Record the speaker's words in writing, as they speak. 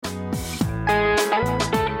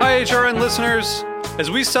HRN listeners.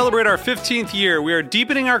 As we celebrate our 15th year, we are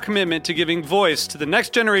deepening our commitment to giving voice to the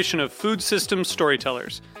next generation of food systems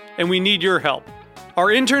storytellers, and we need your help. Our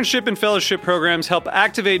internship and fellowship programs help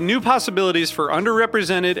activate new possibilities for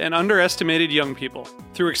underrepresented and underestimated young people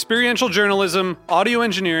through experiential journalism, audio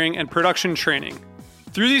engineering, and production training.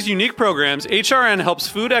 Through these unique programs, HRN helps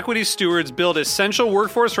food equity stewards build essential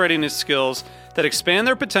workforce readiness skills that expand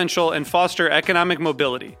their potential and foster economic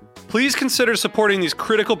mobility. Please consider supporting these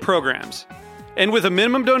critical programs. And with a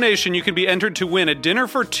minimum donation, you can be entered to win a dinner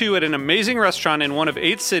for two at an amazing restaurant in one of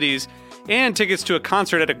 8 cities and tickets to a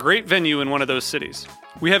concert at a great venue in one of those cities.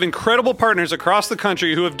 We have incredible partners across the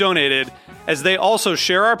country who have donated, as they also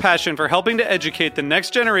share our passion for helping to educate the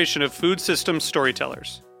next generation of food systems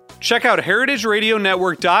storytellers. Check out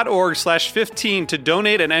heritageradionetwork.org/15 to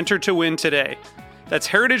donate and enter to win today. That's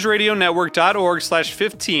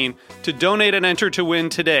heritageradionetwork.org/15 to donate and enter to win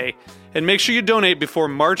today. And make sure you donate before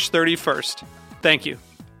March 31st. Thank you.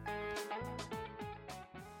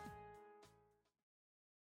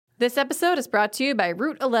 This episode is brought to you by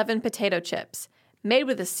Route 11 potato chips. Made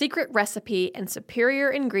with a secret recipe and superior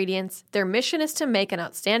ingredients, their mission is to make an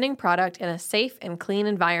outstanding product in a safe and clean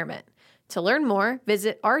environment. To learn more,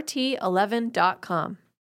 visit rt11.com.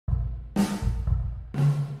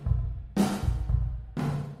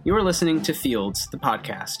 You are listening to Fields, the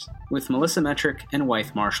podcast, with Melissa Metrick and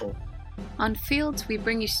Wythe Marshall. On Fields, we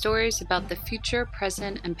bring you stories about the future,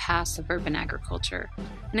 present, and past of urban agriculture,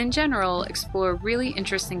 and in general, explore really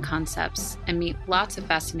interesting concepts and meet lots of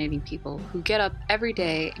fascinating people who get up every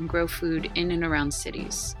day and grow food in and around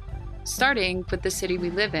cities. Starting with the city we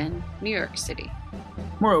live in, New York City.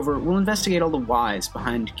 Moreover, we'll investigate all the whys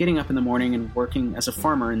behind getting up in the morning and working as a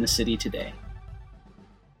farmer in the city today.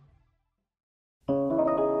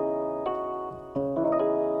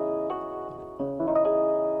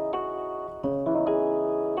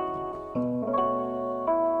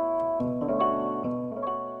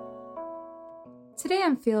 Today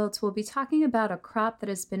on Fields, we'll be talking about a crop that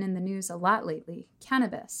has been in the news a lot lately,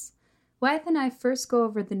 cannabis. Wythe and I first go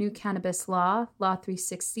over the new cannabis law, Law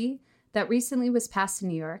 360, that recently was passed in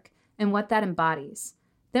New York, and what that embodies.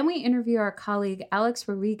 Then we interview our colleague Alex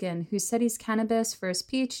Rewagan, who studies cannabis for his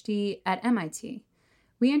PhD at MIT.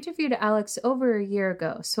 We interviewed Alex over a year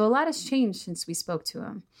ago, so a lot has changed since we spoke to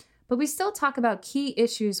him. But we still talk about key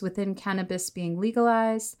issues within cannabis being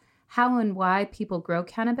legalized, how and why people grow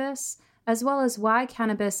cannabis, as well as why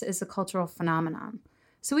cannabis is a cultural phenomenon.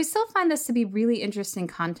 So we still find this to be really interesting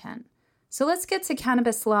content. So let's get to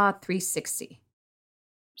Cannabis Law 360.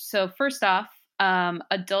 So first off,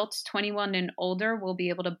 adults 21 and older will be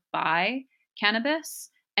able to buy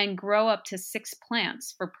cannabis and grow up to 6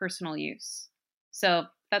 plants for personal use. So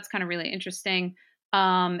that's kind of really interesting.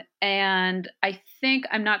 And I think,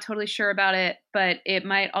 I'm not totally sure about it, but it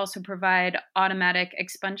might also provide automatic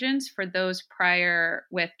expungements for those prior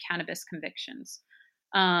with cannabis convictions.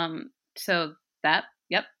 So that,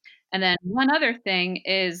 yep. And then one other thing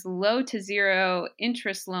is low to zero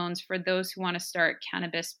interest loans for those who want to start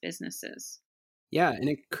cannabis businesses. Yeah, and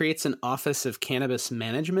it creates an Office of Cannabis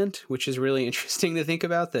Management, which is really interesting to think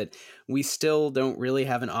about, that we still don't really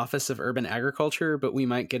have an Office of Urban Agriculture, but we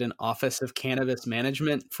might get an Office of Cannabis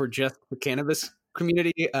Management for just the cannabis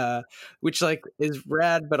community, which is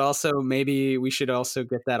rad, but also maybe we should also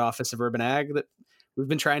get that Office of Urban Ag that we've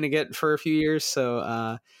been trying to get for a few years.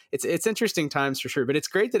 So it's interesting times for sure, but it's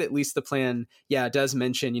great that at least the plan, does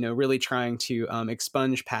mention, really trying to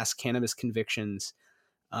expunge past cannabis convictions.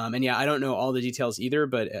 And I don't know all the details either,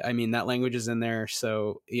 but I mean, that language is in there.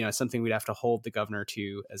 So, it's something we'd have to hold the governor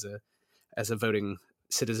to as a voting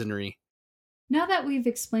citizenry. Now that we've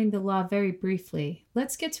explained the law very briefly,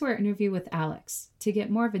 let's get to our interview with Alex to get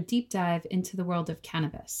more of a deep dive into the world of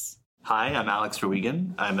cannabis. Hi, I'm Alex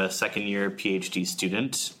Rewagan. I'm a second-year PhD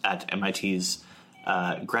student at MIT's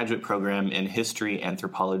graduate program in History,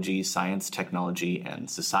 Anthropology, Science, Technology, and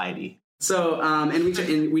Society. So, and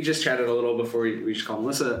we just chatted a little before we just called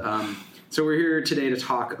Melissa. So we're here today to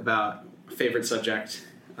talk about a favorite subject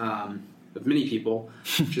of many people,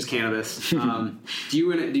 which is cannabis. Do you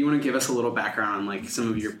want to give us a little background on some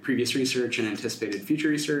of your previous research and anticipated future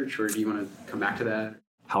research, or do you want to come back to that?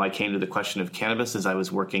 How I came to the question of cannabis is I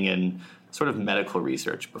was working in sort of medical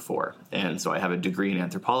research before. And so I have a degree in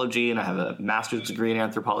anthropology and I have a master's degree in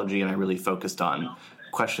anthropology, and I really focused on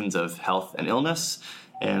questions of health and illness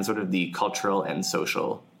and sort of the cultural and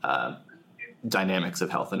social dynamics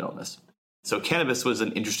of health and illness. So cannabis was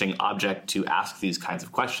an interesting object to ask these kinds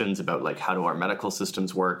of questions about, like, how do our medical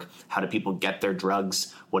systems work? How do people get their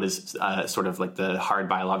drugs? What is sort of like the hard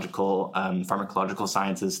biological, pharmacological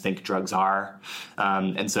sciences think drugs are?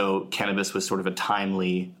 And so cannabis was sort of a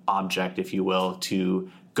timely object, if you will, to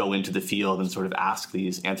go into the field and sort of ask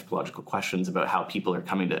these anthropological questions about how people are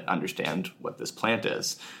coming to understand what this plant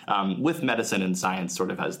is, with medicine and science sort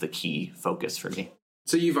of as the key focus for me.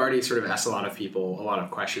 So you've already sort of asked a lot of people a lot of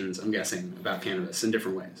questions, I'm guessing, about cannabis in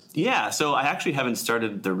different ways. Yeah, so I actually haven't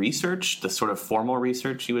started the research, the sort of formal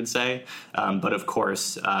research, you would say. But of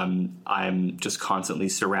course, I'm just constantly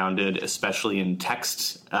surrounded, especially in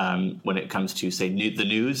text, when it comes to, say, the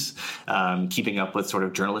news, keeping up with sort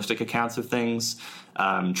of journalistic accounts of things,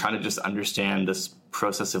 trying to just understand this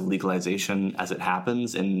process of legalization as it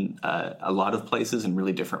happens in a lot of places in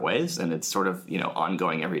really different ways. And it's sort of,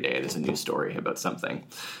 ongoing every day. There's a new story about something.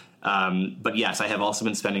 But yes, I have also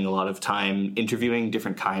been spending a lot of time interviewing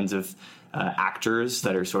different kinds of actors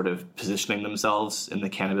that are sort of positioning themselves in the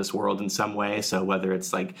cannabis world in some way. So whether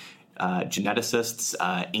it's like geneticists,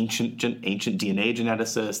 ancient DNA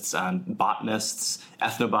geneticists, botanists,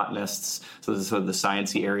 ethnobotanists. So those are sort of the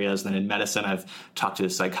sciencey areas. Then in medicine, I've talked to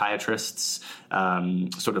psychiatrists,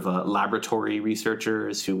 sort of laboratory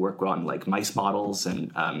researchers who work on like mice models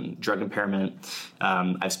and drug impairment.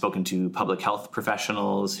 I've spoken to public health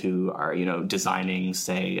professionals who are, designing,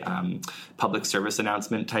 say, public service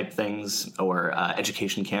announcement type things or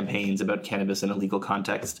education campaigns about cannabis in a legal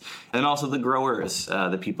context. And then also the growers,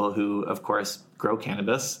 the people who, of course, grow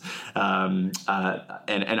cannabis, and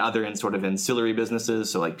other in sort of ancillary businesses.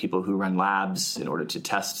 So like people who run labs in order to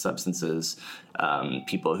test substances,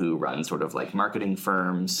 people who run sort of like marketing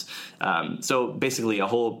firms. So basically a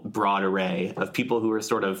whole broad array of people who are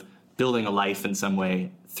sort of building a life in some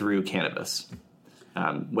way through cannabis.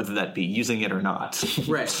 Whether that be using it or not.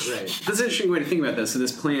 Right. That's an interesting way to think about this. So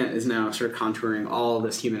this plant is now sort of contouring all of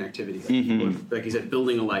this human activity. Like you said,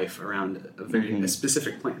 building a life around a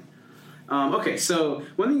specific plant. Okay, so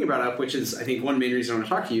one thing you brought up, which is I think one main reason I want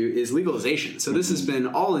to talk to you, is legalization. So this has been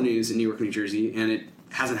all the news in Newark, New Jersey, and it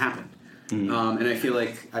hasn't happened. And I feel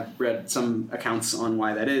like I've read some accounts on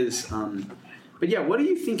why that is. But yeah, what do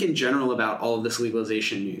you think in general about all of this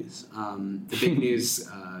legalization news? The big news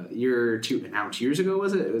two years ago,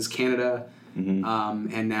 was it? It was Canada.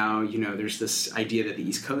 And now, there's this idea that the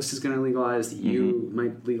East Coast is going to legalize, the EU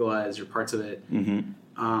might legalize, or parts of it.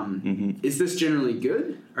 Is this generally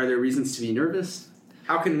good? Are there reasons to be nervous?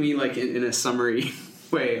 How can we, like, in a summary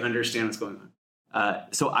way, understand what's going on?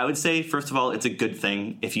 So I would say, first of all, it's a good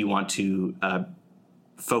thing if you want to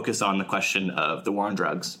focus on the question of the war on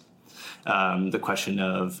drugs, the question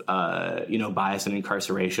of, bias and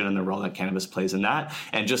incarceration and the role that cannabis plays in that.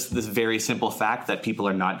 And just this very simple fact that people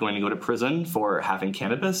are not going to go to prison for having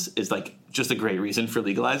cannabis is like just a great reason for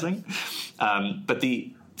legalizing. But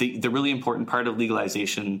the really important part of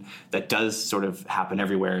legalization that does sort of happen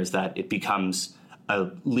everywhere is that it becomes a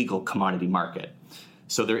legal commodity market.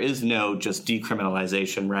 So there is no just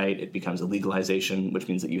decriminalization, right? It becomes a legalization, which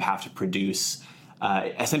means that you have to produce.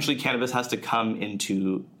 Essentially, cannabis has to come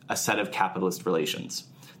into a set of capitalist relations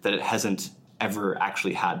that it hasn't ever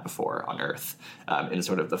actually had before on Earth, in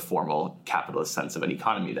sort of the formal capitalist sense of an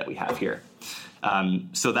economy that we have here.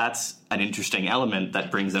 So that's an interesting element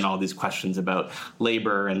that brings in all these questions about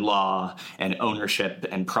labor and law and ownership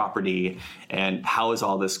and property and how is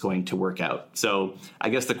all this going to work out. So I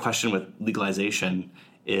guess the question with legalization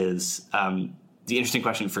is, the interesting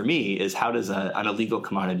question for me is how does an illegal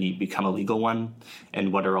commodity become a legal one?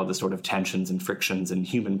 And what are all the sort of tensions and frictions and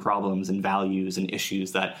human problems and values and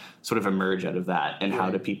issues that sort of emerge out of that? And how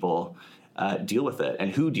do people deal with it?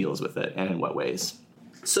 And who deals with it? And in what ways?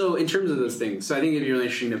 So in terms of those things, so I think it'd be really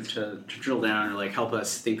interesting to drill down or like help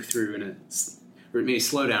us think through or maybe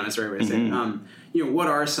slow down is the right way to say it. What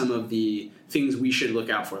are some of the things we should look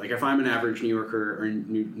out for? Like if I'm an average New Yorker or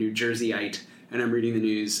New Jerseyite and I'm reading the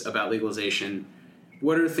news about legalization,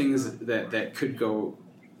 what are things that could go,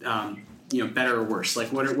 better or worse?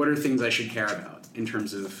 Like what are things I should care about in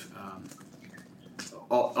terms of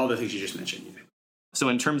all the things you just mentioned? So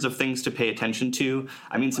in terms of things to pay attention to,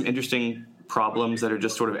 I mean, some interesting problems that are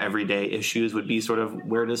just sort of everyday issues would be sort of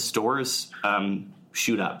where does stores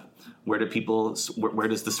shoot up? Where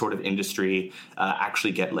does the sort of industry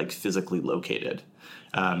actually get like physically located?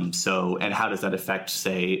 And how does that affect,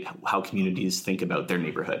 say, how communities think about their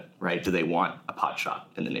neighborhood, right? Do they want a pot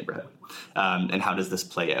shop in the neighborhood? And how does this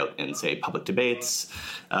play out in, say, public debates?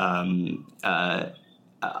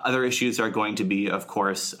 Other issues are going to be, of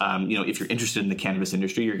course, if you're interested in the cannabis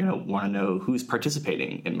industry, you're going to want to know who's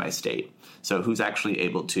participating in my state. So who's actually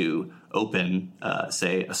able to open,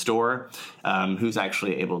 say, a store, who's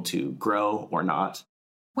actually able to grow or not.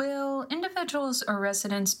 Will individuals or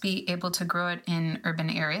residents be able to grow it in urban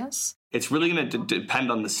areas? It's really going to depend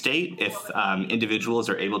on the state if individuals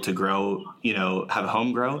are able to grow, have a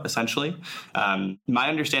home grow, essentially. My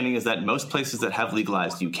understanding is that most places that have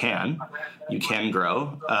legalized, you can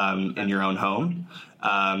grow in your own home.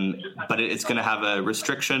 But it's going to have a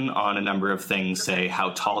restriction on a number of things, say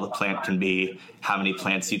how tall the plant can be, how many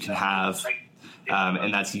plants you can have.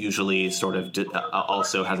 And that's usually sort of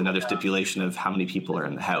also has another stipulation of how many people are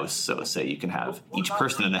in the house. So say you can have, each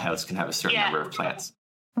person in the house can have a certain number of plants.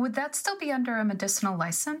 Would that still be under a medicinal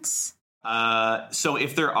license? So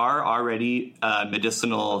if there are already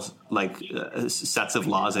medicinal sets of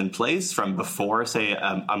laws in place from before, say,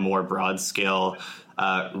 a more broad scale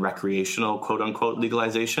recreational quote unquote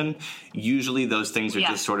legalization, usually those things are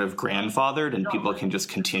just sort of grandfathered and people can just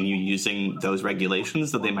continue using those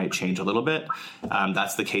regulations, though they might change a little bit.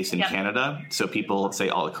 That's the case in Canada. So people say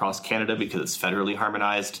all across Canada, because it's federally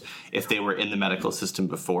harmonized, if they were in the medical system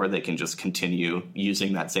before, they can just continue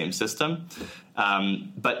using that same system.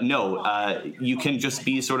 But no, you can just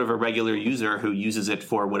be sort of a regular user who uses it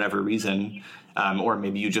for whatever reason, or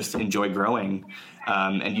maybe you just enjoy growing,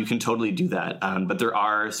 and you can totally do that. But there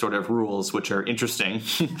are sort of rules which are interesting,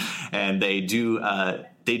 and they do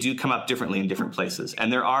come up differently in different places.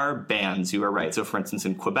 And there are bans, you are right. So for instance,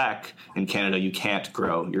 in Quebec, in Canada, you can't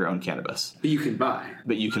grow your own cannabis. But you can buy.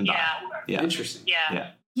 Yeah. Interesting.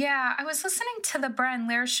 Yeah. Yeah, I was listening to the Brian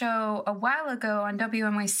Lair show a while ago on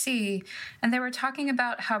WNYC, and they were talking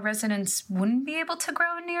about how residents wouldn't be able to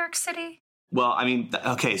grow in New York City. Well, I mean,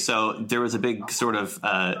 okay, so there was a big sort of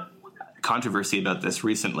controversy about this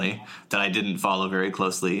recently that I didn't follow very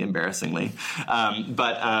closely, embarrassingly.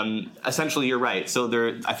 But essentially, you're right. So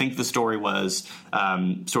I think the story was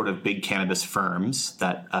sort of big cannabis firms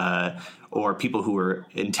that or people who were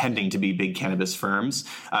intending to be big cannabis firms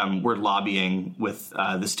were lobbying with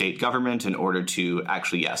the state government in order to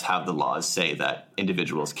actually, have the laws say that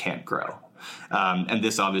individuals can't grow. And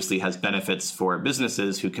this obviously has benefits for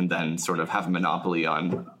businesses who can then sort of have a monopoly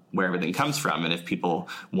on where everything comes from. And if people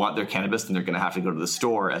want their cannabis, then they're going to have to go to the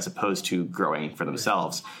store as opposed to growing for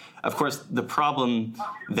themselves. Of course, the problem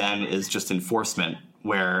then is just enforcement,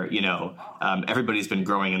 where, everybody's been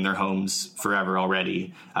growing in their homes forever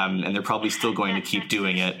already, and they're probably still going to keep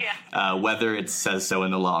doing it, whether it says so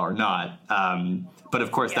in the law or not. But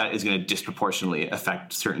of course, that is going to disproportionately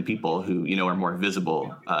affect certain people who, are more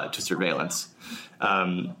visible to surveillance.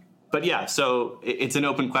 But yeah, so it's an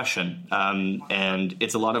open question, and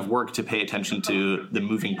it's a lot of work to pay attention to the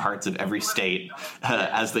moving parts of every state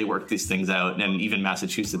as they work these things out. And even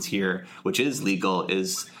Massachusetts here, which is legal,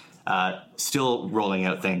 is still rolling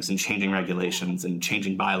out things and changing regulations and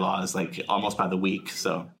changing bylaws almost by the week.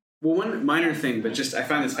 So. Well, one minor thing, but I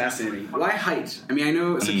find this fascinating. Why height? I mean, I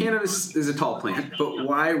know cannabis is a tall plant, but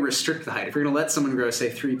why restrict the height? If you're going to let someone grow,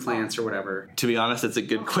 say, 3 plants or whatever. To be honest, it's a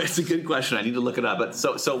good question. I need to look it up. But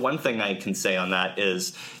so one thing I can say on that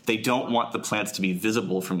is they don't want the plants to be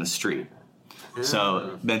visible from the street.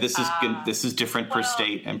 So this is different per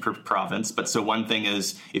state and per province. But so one thing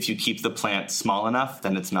is, if you keep the plant small enough,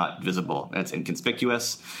 then it's not visible and it's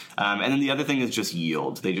inconspicuous. And then the other thing is just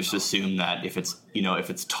yield. They just assume that if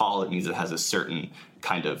it's tall, it means it has a certain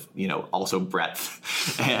kind of also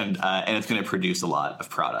breadth, and it's going to produce a lot of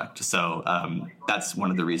product. So that's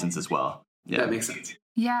one of the reasons as well. Yeah, that makes sense.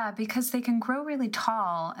 Yeah, because they can grow really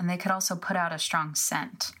tall, and they could also put out a strong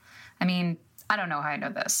scent. I mean, I don't know how I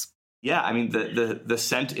know this. Yeah, I mean, the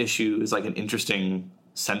scent issue is an interesting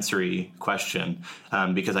sensory question,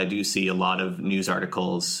 because I do see a lot of news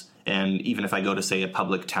articles, and even if I go to, say, a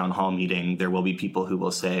public town hall meeting, there will be people who will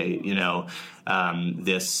say,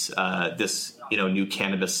 this new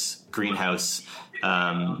cannabis greenhouse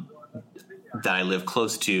that I live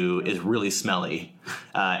close to is really smelly,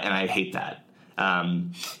 and I hate that.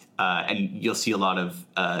 And you'll see a lot of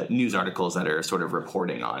news articles that are sort of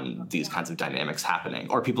reporting on these kinds of dynamics happening,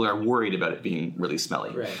 or people are worried about it being really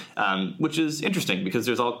smelly, right. Which is interesting because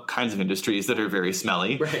there's all kinds of industries that are very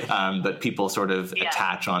smelly, right. But people sort of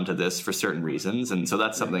attach onto this for certain reasons. And so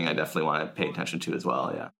that's something I definitely want to pay attention to as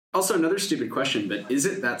well. Yeah. Also, another stupid question, but is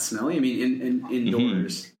it that smelly? I mean,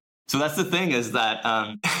 indoors? Mm-hmm. So that's the thing is that,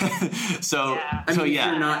 if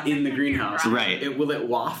you're not in the greenhouse, right. Will it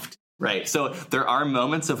waft? Right. So there are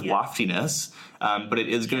moments of waftiness, but it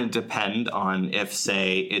is going to depend on if,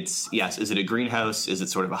 say, is it a greenhouse? Is it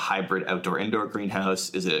sort of a hybrid outdoor-indoor greenhouse?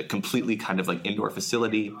 Is it a completely kind of like indoor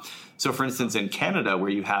facility? So, for instance, in Canada, where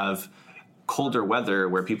you have colder weather,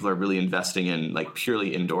 where people are really investing in like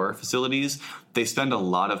purely indoor facilities, they spend a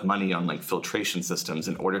lot of money on like filtration systems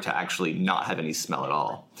in order to actually not have any smell at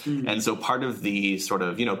all. And so part of the sort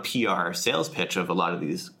of, PR sales pitch of a lot of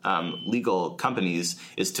these legal companies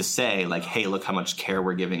is to say like, hey, look how much care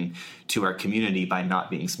we're giving to our community by not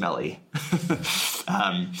being smelly.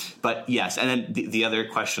 But yes, and then the other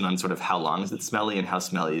question on sort of how long is it smelly and how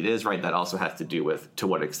smelly it is, right? That also has to do with to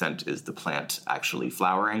what extent is the plant actually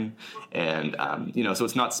flowering. And, so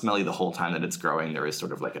it's not smelly the whole time that it's growing. There is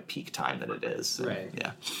sort of like a peak time that it is. So, right.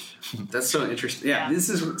 Yeah. That's so interesting. Yeah. This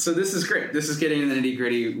is great. This is getting into the nitty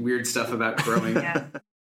gritty weird stuff about growing.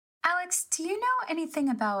 Alex, do you know anything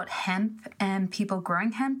about hemp and people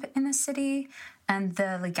growing hemp in the city and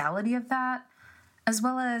the legality of that, as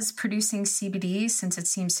well as producing CBD since it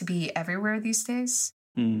seems to be everywhere these days?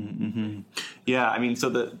 Mm-hmm. Yeah. I mean, so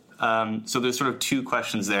there's sort of two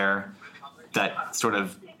questions there that sort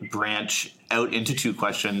of branch out into two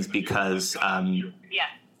questions because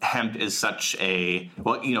hemp is such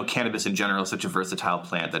cannabis in general is such a versatile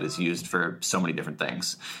plant that is used for so many different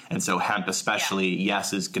things. And so hemp especially,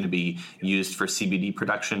 is going to be used for CBD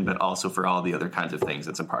production, but also for all the other kinds of things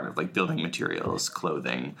it's a part of, like building materials,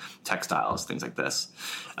 clothing, textiles, things like this,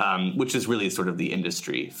 which is really sort of the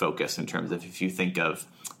industry focus in terms of if you think of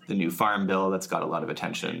the new farm bill that's got a lot of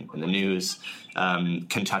attention in the news.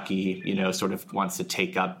 Kentucky, sort of wants to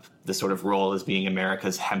take up the sort of role as being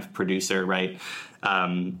America's hemp producer, right?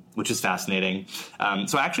 Which is fascinating.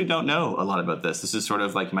 So I actually don't know a lot about this. This is sort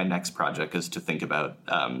of like my next project is to think about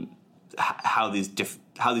how these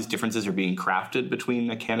differences are being crafted between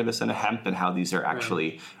a cannabis and a hemp and how these are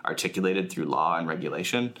actually articulated through law and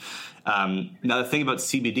regulation. Now, the thing about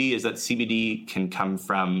CBD is that CBD can come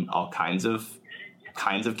from all kinds of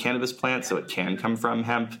cannabis plants, so it can come from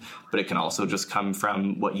hemp, but it can also just come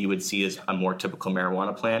from what you would see as a more typical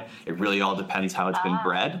marijuana plant. It really all depends how it's been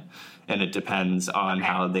bred, and it depends on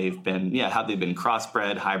how they've been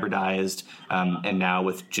crossbred, hybridized, and now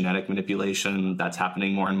with genetic manipulation, that's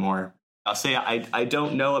happening more and more. I'll say I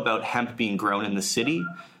don't know about hemp being grown in the city.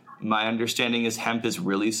 My understanding is hemp is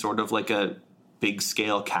really sort of like a big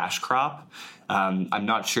scale cash crop. I'm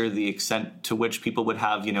not sure the extent to which people would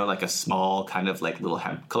have, like a small kind of like little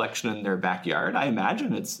hemp collection in their backyard. I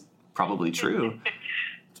imagine it's probably true.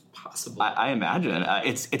 Possible. I imagine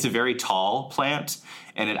it's a very tall plant,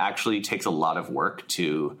 and it actually takes a lot of work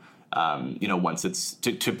to, once it's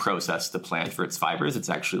to process the plant for its fibers. It's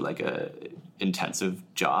actually like a intensive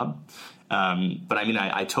job. But I mean,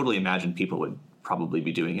 I totally imagine people would probably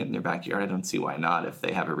be doing it in their backyard. I don't see why not if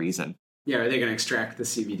they have a reason. Yeah, are they going to extract the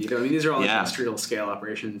CBD? I mean, these are all industrial scale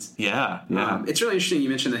operations. Yeah. It's really interesting you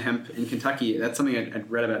mentioned the hemp in Kentucky. That's something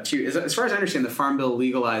I'd read about too. As far as I understand, the Farm Bill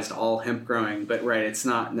legalized all hemp growing, but it's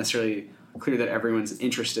not necessarily clear that everyone's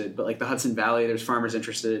interested. But like the Hudson Valley, there's farmers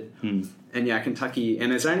interested. And Kentucky.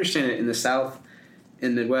 And as I understand it, in the South,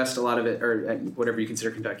 in the Midwest, a lot of it, or whatever you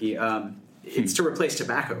consider Kentucky, it's to replace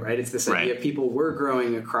tobacco, right? It's this idea people were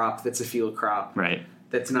growing a crop that's a field crop. Right.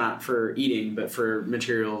 That's not for eating, but for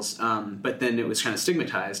materials. But then it was kind of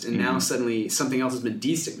stigmatized, and now suddenly something else has been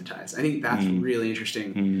destigmatized. I think that's really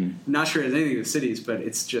interesting. Not sure it's anything to the cities, but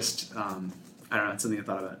it's just, I don't know, it's something I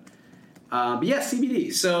thought about. But yeah,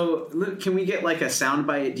 CBD. So can we get like a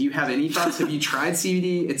soundbite? Do you have any thoughts? Have you tried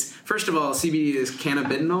CBD? First of all, CBD is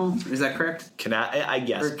cannabinol. Is that correct? I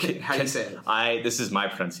guess. How do you say it? This is my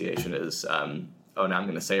pronunciation is, now I'm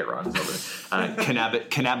going to say it wrong.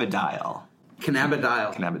 Cannabidiol.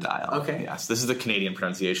 Cannabidiol. Okay. Yes, this is the Canadian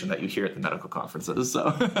pronunciation that you hear at the medical conferences.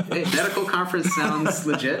 So, hey, medical conference sounds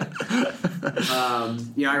legit. I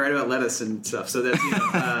write about lettuce and stuff, so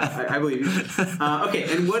that I believe you.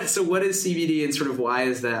 Okay, and what is CBD, and sort of why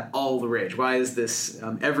is that all the rage? Why is this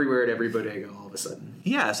everywhere at every bodega all of a sudden?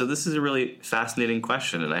 Yeah, so this is a really fascinating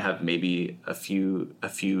question, and I have maybe a few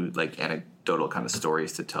like anecdotal kind of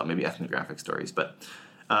stories to tell, maybe ethnographic stories. But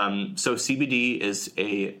so CBD is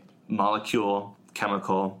a molecule,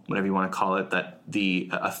 chemical, whatever you want to call it, that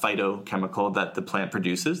a phytochemical that the plant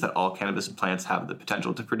produces, that all cannabis plants have the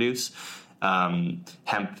potential to produce.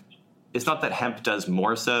 Hemp, it's not that hemp does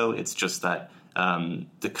more so, it's just that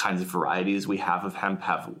the kinds of varieties we have of hemp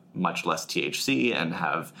have much less THC and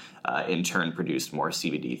have in turn produced more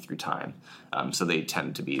CBD through time. So they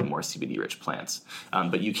tend to be more CBD-rich plants.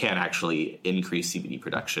 But you can actually increase CBD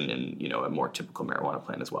production in a more typical marijuana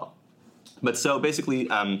plant as well. But so basically,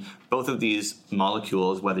 both of these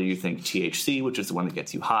molecules, whether you think THC, which is the one that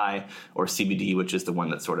gets you high, or CBD, which is the one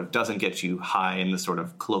that sort of doesn't get you high in the sort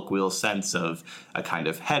of colloquial sense of a kind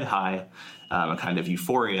of head high, a kind of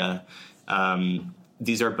euphoria,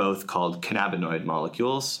 these are both called cannabinoid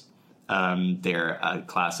molecules. They're a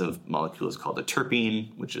class of molecules called a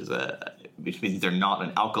terpene, which means they're not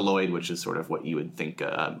an alkaloid, which is sort of what you would think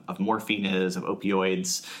of morphine is, of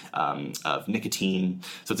opioids, of nicotine.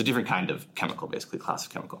 So it's a different kind of chemical, basically, class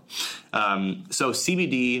of chemical. So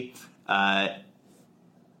CBD,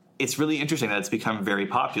 it's really interesting that it's become very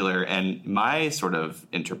popular. And my sort of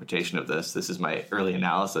interpretation of this is my early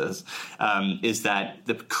analysis, is that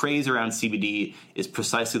the craze around CBD is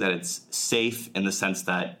precisely that it's safe in the sense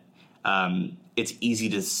that it's easy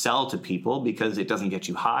to sell to people because it doesn't get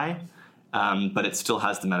you high, but it still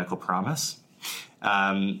has the medical promise.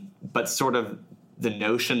 But sort of the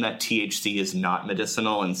notion that THC is not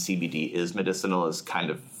medicinal and CBD is medicinal is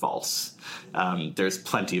kind of false. There's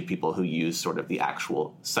plenty of people who use sort of the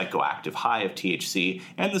actual psychoactive high of THC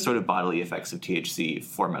and the sort of bodily effects of THC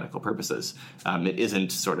for medical purposes. It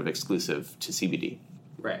isn't sort of exclusive to CBD.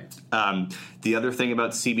 Right. The other thing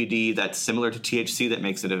about CBD that's similar to THC that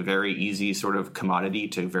makes it a very easy sort of commodity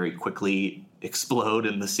to very quickly explode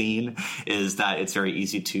in the scene is that it's very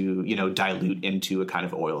easy to, dilute into a kind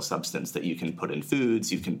of oil substance that you can put in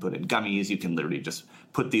foods, you can put in gummies, you can literally just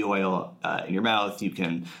put the oil in your mouth, you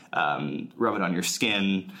can rub it on your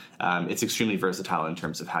skin. It's extremely versatile in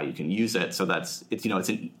terms of how you can use it. So it's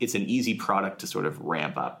an easy product to sort of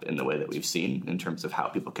ramp up in the way that we've seen in terms of how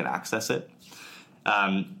people can access it.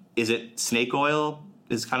 Is it snake oil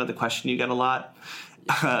is kind of the question you get a lot.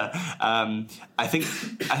 I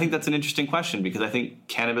think that's an interesting question because I think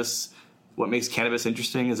what makes cannabis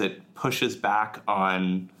interesting is it pushes back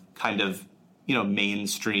on kind of,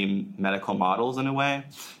 mainstream medical models in a way,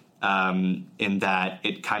 in that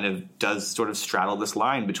it kind of does sort of straddle this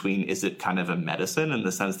line between, is it kind of a medicine in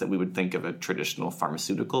the sense that we would think of a traditional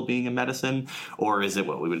pharmaceutical being a medicine, or is it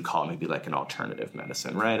what we would call maybe like an alternative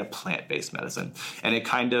medicine, right? A plant-based medicine. And it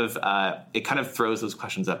kind of throws those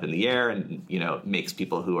questions up in the air and, makes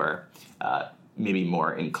people who are maybe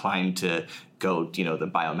more inclined to go, the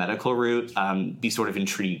biomedical route, be sort of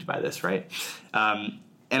intrigued by this, right?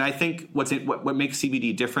 And I think what makes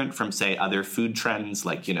CBD different from, say, other food trends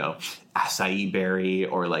like, acai berry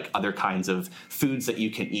or like other kinds of foods that you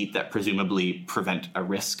can eat that presumably prevent a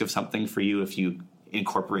risk of something for you if you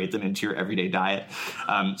incorporate them into your everyday diet.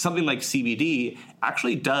 Something like CBD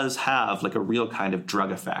actually does have like a real kind of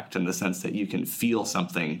drug effect in the sense that you can feel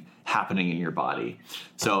something happening in your body.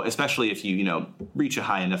 So especially if you, reach a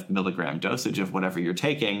high enough milligram dosage of whatever you're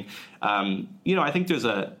taking, I think there's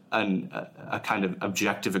a kind of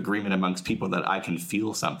objective agreement amongst people that I can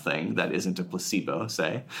feel something that isn't a placebo,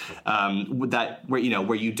 say, where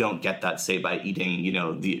you don't get that, say, by eating,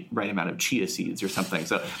 the right amount of chia seeds or something.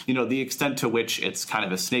 So, the extent to which it's kind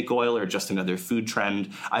of a snake oil or just another food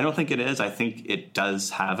trend, I don't think it is. I think it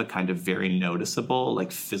does have a kind of very noticeable,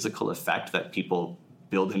 like, physical effect that people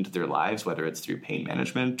build into their lives, whether it's through pain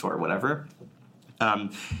management or whatever.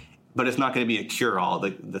 But it's not going to be a cure-all.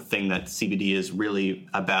 The thing that CBD is really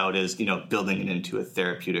about is, building it into a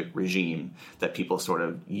therapeutic regime that people sort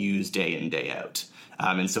of use day in, day out.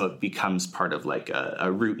 And so it becomes part of like a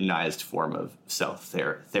routinized form of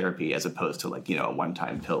self-therapy as opposed to like, a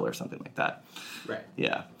one-time pill or something like that. Right.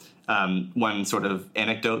 Yeah. One sort of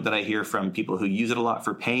anecdote that I hear from people who use it a lot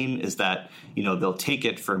for pain is that, they'll take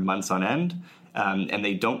it for months on end. And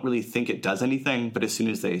they don't really think it does anything, but as soon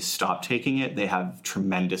as they stop taking it, they have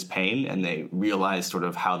tremendous pain and they realize sort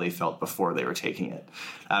of how they felt before they were taking it.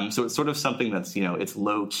 So it's sort of something that's, it's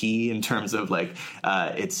low key in terms of like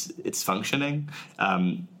it's functioning,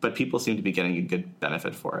 but people seem to be getting a good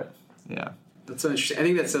benefit for it. Yeah. That's so interesting. I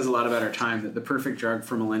think that says a lot about our time, that the perfect drug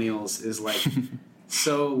for millennials is like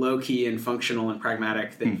so low key and functional and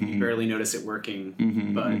pragmatic that you barely notice it working,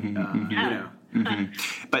 but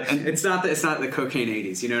But it's not the cocaine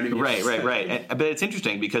 80s, you know what I mean? Right. But it's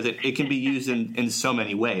interesting because it can be used in so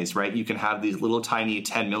many ways, right? You can have these little tiny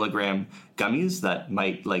 10 milligram gummies that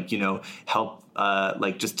might help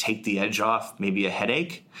just take the edge off maybe a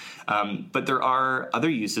headache. But there are other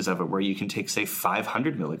uses of it where you can take, say,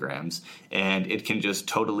 500 milligrams and it can just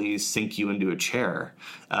totally sink you into a chair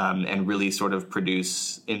and really sort of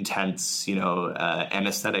produce intense,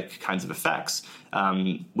 anesthetic kinds of effects,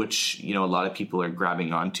 which, a lot of people are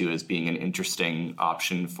grabbing onto as being an interesting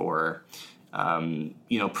option for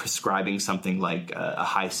prescribing something like a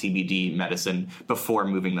high CBD medicine before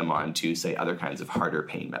moving them on to, say, other kinds of harder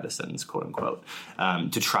pain medicines, quote unquote,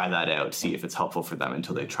 to try that out, see if it's helpful for them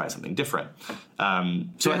until they try something different. So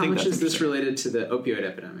I think how much is this related to the opioid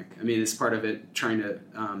epidemic? I mean, is part of it trying to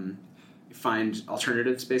find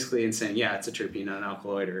alternatives, basically, and saying, yeah, it's a terpene, not an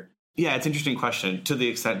alkaloid, or... Yeah, it's an interesting question. To the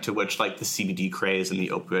extent to which, like, the CBD craze and the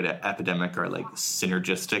opioid epidemic are, like,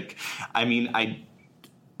 synergistic. I mean,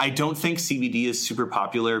 I don't think CBD is super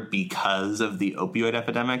popular because of the opioid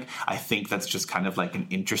epidemic. I think that's just kind of like an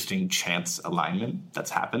interesting chance alignment that's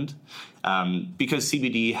happened, because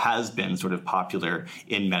CBD has been sort of popular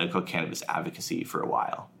in medical cannabis advocacy for a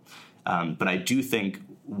while. But I do think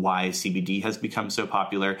why CBD has become so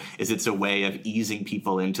popular is it's a way of easing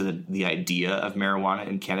people into the idea of marijuana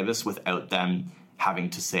and cannabis without them having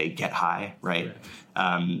to, say, get high, right?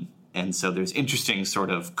 And so there's interesting sort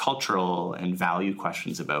of cultural and value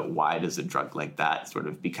questions about why does a drug like that sort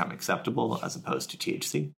of become acceptable as opposed to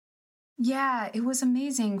THC. Yeah, it was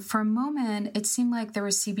amazing. For a moment, it seemed like there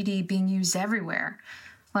was CBD being used everywhere.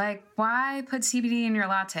 Like, why put CBD in your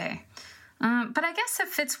latte? But I guess it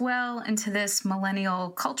fits well into this millennial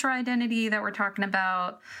culture identity that we're talking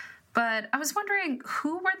about. But I was wondering,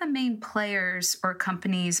 who were the main players or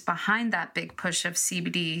companies behind that big push of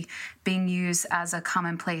CBD being used as a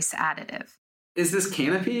commonplace additive? Is this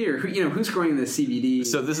Canopy, or who's growing the CBD?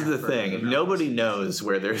 So this is the thing. Nobody knows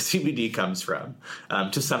where their CBD comes from,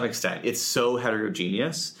 to some extent. It's so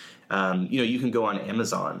heterogeneous. You can go on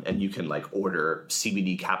Amazon and you can, like, order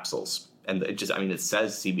CBD capsules. And it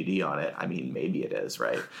says CBD on it. I mean, maybe it is,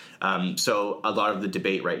 right? So a lot of the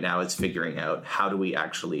debate right now is figuring out how do we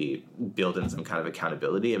actually build in some kind of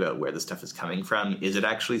accountability about where the stuff is coming from. Is it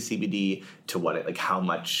actually CBD? To what, how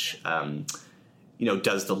much,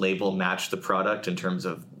 does the label match the product in terms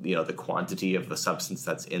of, the quantity of the substance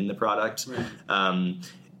that's in the product? Right.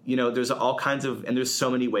 There's all kinds of, and there's so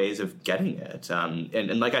many ways of getting it.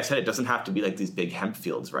 And like I said, it doesn't have to be like these big hemp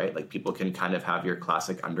fields, right? Like, people can kind of have your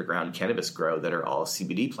classic underground cannabis grow that are all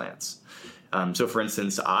CBD plants. So, for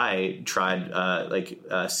instance, I tried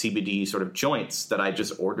CBD sort of joints that I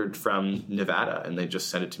just ordered from Nevada, and they just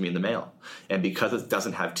sent it to me in the mail. And because it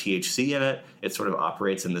doesn't have THC in it, it sort of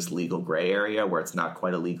operates in this legal gray area where it's not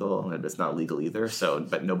quite illegal, and it's not legal either. So,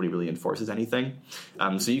 but nobody really enforces anything.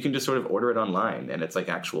 So you can just sort of order it online, and it's like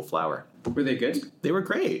actual flower. Were they good? They were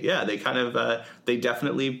great. Yeah, they kind of they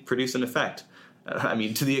definitely produce an effect.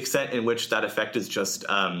 To the extent in which that effect is just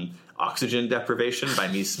oxygen deprivation by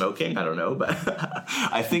me smoking, I don't know, but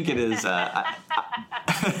I think it is.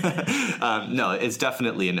 No, it's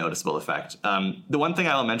definitely a noticeable effect. The one thing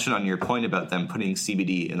I'll mention on your point about them putting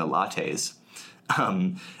CBD in the lattes,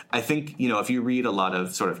 I think, if you read a lot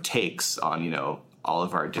of sort of takes on, all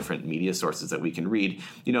of our different media sources that we can read,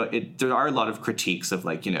 there are a lot of critiques of,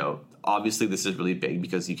 like, obviously this is really big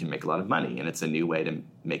because you can make a lot of money and it's a new way to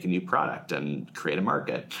make a new product and create a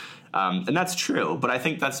market. And that's true, but I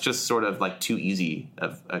think that's just sort of like too easy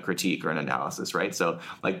of a critique or an analysis, right? So,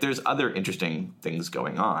 like, there's other interesting things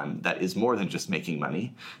going on that is more than just making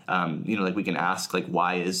money. Like, we can ask, like,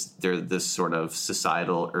 why is there this sort of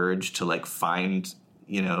societal urge to, like, find,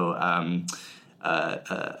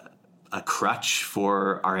 a crutch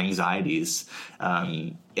for our anxieties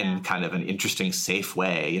in kind of an interesting, safe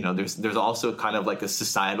way. There's also kind of like a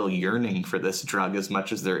societal yearning for this drug as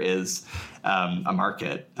much as there is a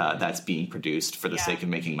market that's being produced for the sake of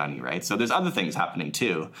making money, right? So there's other things happening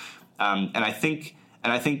too. And I think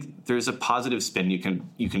there's a positive spin you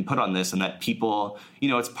can put on this, and that people,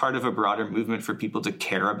 it's part of a broader movement for people to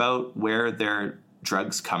care about where their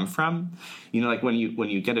drugs come from. Like when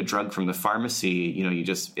you get a drug from the pharmacy,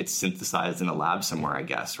 it's synthesized in a lab somewhere, I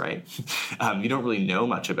guess, right? You don't really know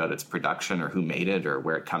much about its production or who made it or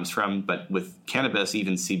where it comes from. But with cannabis,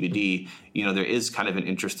 even CBD, there is kind of an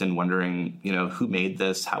interest in wondering, who made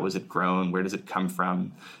this? How was it grown? Where does it come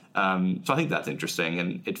from? So I think that's interesting,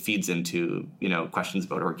 and it feeds into, questions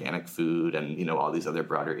about organic food and, all these other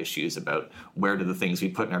broader issues about where do the things we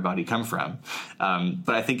put in our body come from.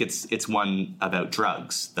 But I think it's one about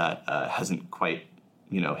drugs that hasn't quite,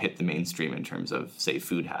 hit the mainstream in terms of, say,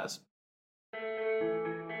 food has.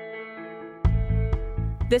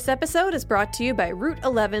 This episode is brought to you by Route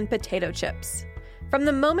 11 potato chips. From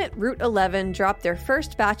the moment Route 11 dropped their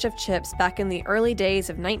first batch of chips back in the early days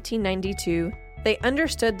of 1992, they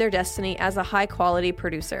understood their destiny as a high-quality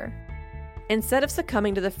producer. Instead of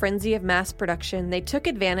succumbing to the frenzy of mass production, they took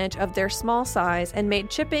advantage of their small size and made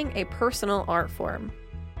chipping a personal art form.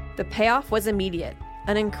 The payoff was immediate,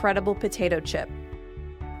 an incredible potato chip.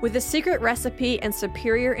 With a secret recipe and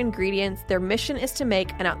superior ingredients, their mission is to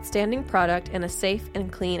make an outstanding product in a safe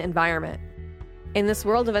and clean environment. In this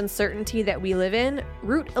world of uncertainty that we live in,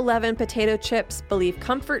 Route 11 potato chips believe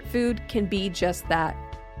comfort food can be just that.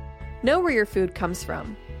 Know where your food comes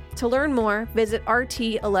from. To learn more, visit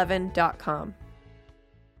rt11.com.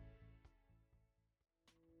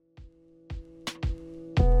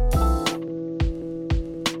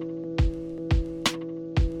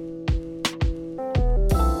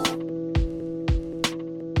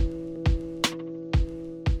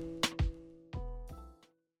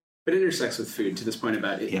 But it intersects with food to this point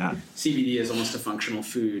about it. Yeah. CBD is almost a functional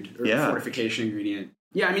food or Yeah. fortification ingredient.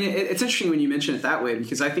 Yeah, I mean, it's interesting when you mention it that way,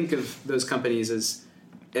 because I think of those companies as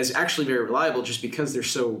actually very reliable just because they're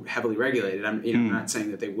so heavily regulated. I'm not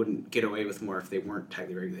saying that they wouldn't get away with more if they weren't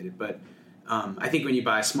tightly regulated, but I think when you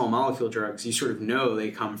buy small molecule drugs, you sort of know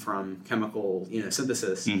they come from chemical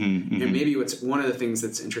synthesis. And maybe one of the things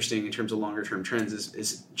that's interesting in terms of longer term trends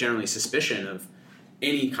is generally suspicion of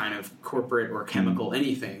any kind of corporate or chemical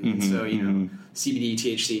anything. And so, CBD,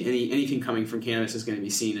 THC, anything coming from cannabis is going to be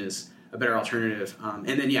seen as a better alternative. And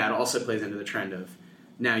then, it also plays into the trend of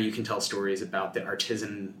now you can tell stories about the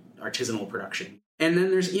artisanal production. And then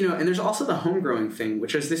there's also the home growing thing,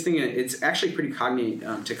 which is this thing. It's actually pretty cognate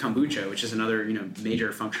to kombucha, which is another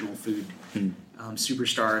major functional food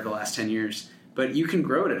superstar of the last 10 years. But you can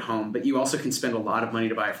grow it at home, but you also can spend a lot of money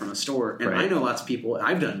to buy it from a store. And I know lots of people,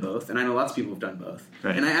 I've done both, and I know lots of people have done both.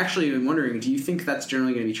 Right. And I actually am wondering, do you think that's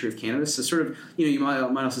generally going to be true of cannabis? So sort of, you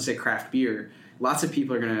might also say craft beer. Lots of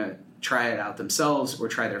people are going to try it out themselves or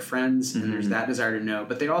try their friends, and there's that desire to know.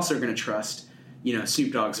 But they also are going to trust,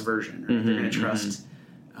 Snoop Dogg's version. Right? They're going to trust,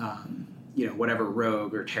 whatever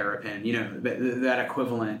Rogue or Terrapin, that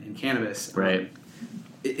equivalent in cannabis. Right.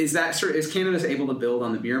 Is cannabis able to build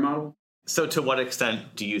on the beer model? So to what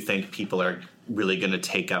extent do you think people are really going to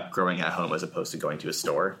take up growing at home as opposed to going to a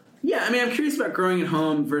store? Yeah, I mean, I'm curious about growing at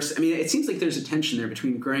home versus, it seems like there's a tension there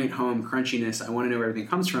between growing at home, crunchiness, I want to know where everything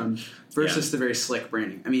comes from, versus the very slick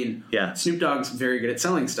branding. Snoop Dogg's very good at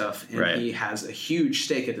selling stuff, and he has a huge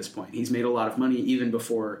stake at this point. He's made a lot of money even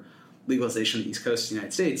before legalization on the East Coast of the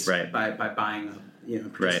United States by buying,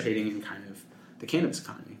 participating in kind of the cannabis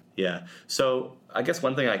economy. Yeah. So I guess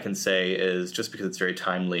one thing I can say is, just because it's very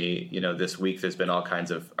timely, this week there's been all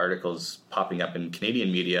kinds of articles popping up in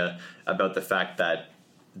Canadian media about the fact that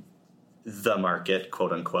the market,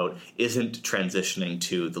 quote unquote, isn't transitioning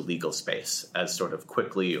to the legal space as sort of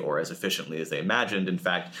quickly or as efficiently as they imagined. In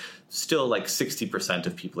fact, still like 60%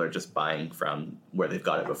 of people are just buying from where they've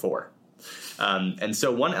got it before. And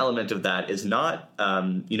so one element of that is not,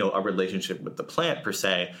 a relationship with the plant per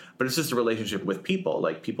se, but it's just a relationship with people.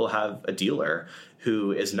 Like, people have a dealer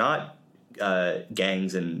who is not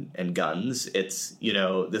gangs and guns. It's,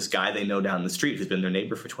 this guy they know down the street who's been their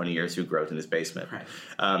neighbor for 20 years who grows in his basement. Right.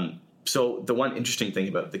 So the one interesting thing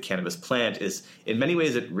about the cannabis plant is, in many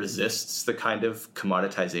ways, it resists the kind of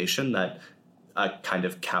commoditization that a kind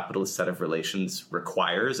of capitalist set of relations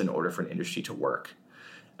requires in order for an industry to work.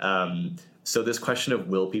 So this question of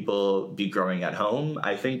will people be growing at home,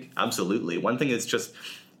 I think absolutely. One thing is just,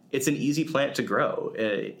 it's an easy plant to grow.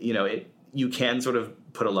 You can sort of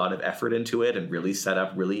put a lot of effort into it and really set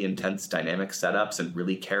up really intense dynamic setups and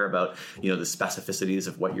really care about, the specificities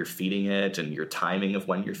of what you're feeding it and your timing of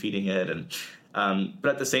when you're feeding it. And but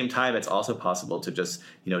at the same time, it's also possible to just,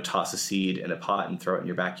 toss a seed in a pot and throw it in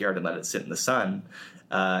your backyard and let it sit in the sun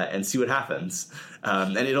and see what happens.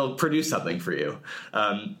 And it'll produce something for you.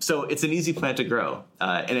 So it's an easy plant to grow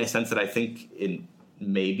in a sense that I think it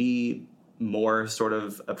may be more sort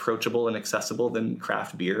of approachable and accessible than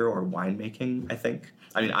craft beer or winemaking, I think.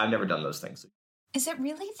 I've never done those things. Is it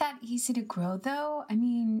really that easy to grow, though?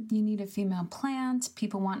 You need a female plant.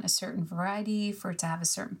 People want a certain variety for it to have a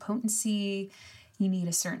certain potency. You need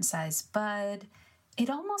a certain size bud. It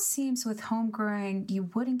almost seems with home growing, you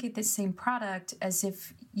wouldn't get the same product as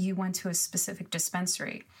if you went to a specific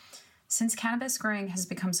dispensary. Since cannabis growing has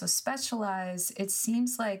become so specialized, it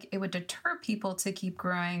seems like it would deter people to keep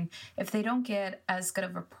growing if they don't get as good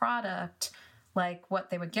of a product like what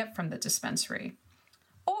they would get from the dispensary.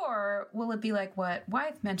 Or will it be like what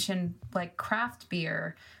Wyeth mentioned, like craft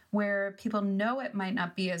beer, where people know it might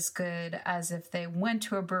not be as good as if they went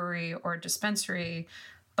to a brewery or a dispensary,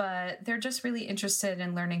 but they're just really interested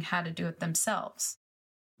in learning how to do it themselves?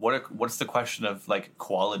 What's the question of like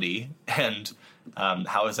quality, and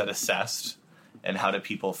how is that assessed, and how do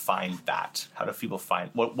people find that? How do people find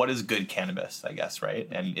what is good cannabis, I guess, right?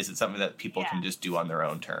 And is it something that people can just do on their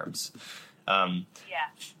own terms?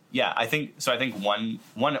 I think so. I think one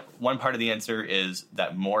part of the answer is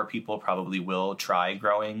that more people probably will try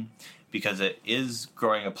growing because it is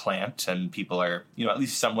growing a plant and people are, at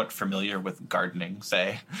least somewhat familiar with gardening,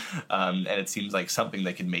 say. And it seems like something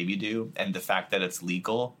they can maybe do. And the fact that it's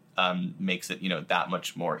legal makes it, that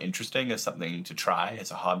much more interesting as something to try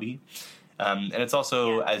as a hobby. And it's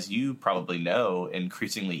also, as you probably know,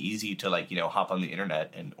 increasingly easy to hop on the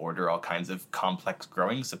internet and order all kinds of complex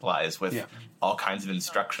growing supplies with all kinds of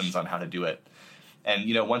instructions on how to do it. And,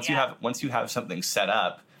 once you have something set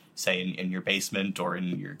up, say in your basement or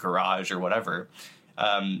in your garage or whatever,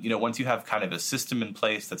 once you have kind of a system in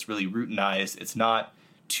place that's really routinized, it's not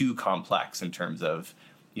too complex in terms of,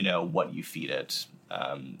 what you feed it,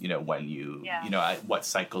 when you, at what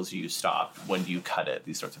cycles you stop, when do you cut it,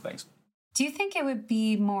 these sorts of things. Do you think it would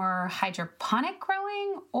be more hydroponic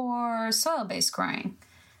growing or soil-based growing?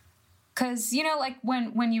 Because,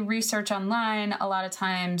 when you research online, a lot of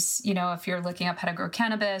times, if you're looking up how to grow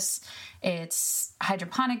cannabis, it's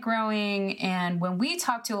hydroponic growing. And when we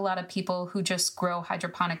talk to a lot of people who just grow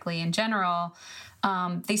hydroponically in general,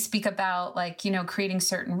 they speak about creating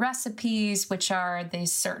certain recipes, which are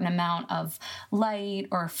this certain amount of light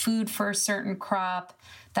or food for a certain crop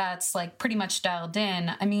that's pretty much dialed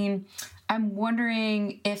in. I mean, I'm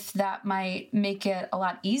wondering if that might make it a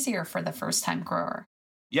lot easier for the first time grower.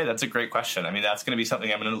 Yeah, that's a great question. I mean, that's going to be something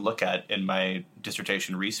I'm going to look at in my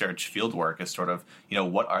dissertation research fieldwork is sort of,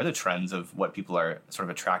 what are the trends of what people are sort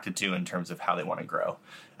of attracted to in terms of how they want to grow.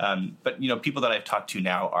 But, people that I've talked to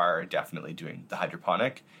now are definitely doing the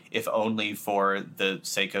hydroponic, if only for the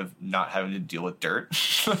sake of not having to deal with dirt.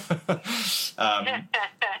 But,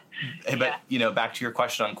 back to your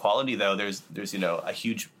question on quality, though, there's a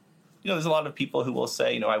huge, there's a lot of people who will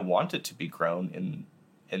say, I want it to be grown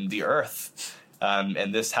in the earth.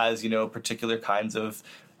 And this has, particular kinds of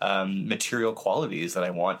material qualities that I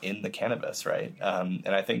want in the cannabis, right? And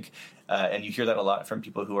I think, and you hear that a lot from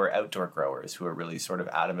people who are outdoor growers who are really sort of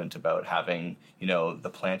adamant about having, the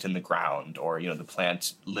plant in the ground or, the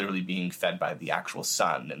plant literally being fed by the actual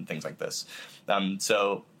sun and things like this. There's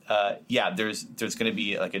going to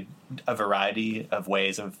be a variety of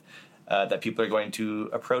ways of that people are going to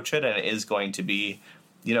approach it, and it is going to be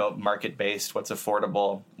market-based, what's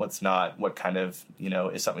affordable, what's not, what kind of,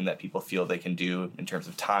 is something that people feel they can do in terms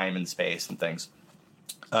of time and space and things.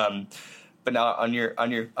 But now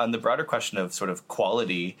on the broader question of sort of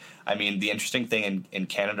quality, I mean, the interesting thing in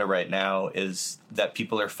Canada right now is that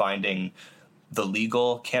people are finding the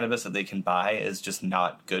legal cannabis that they can buy is just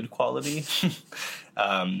not good quality.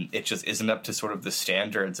 It just isn't up to sort of the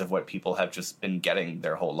standards of what people have just been getting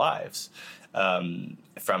their whole lives. From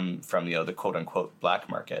the quote unquote black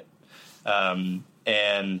market, and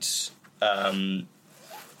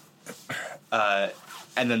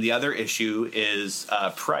then the other issue is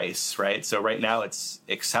price, right? So right now it's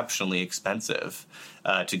exceptionally expensive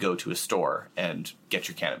to go to a store and get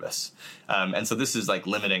your cannabis, and so this is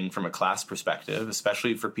limiting from a class perspective,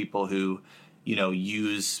 especially for people who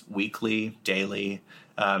use weekly, daily.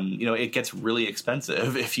 It gets really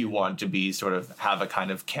expensive if you want to be sort of have a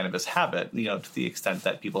kind of cannabis habit, to the extent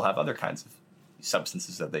that people have other kinds of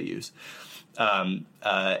substances that they use.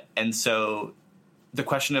 And so the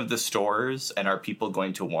question of the stores and are people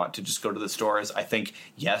going to want to just go to the stores? I think,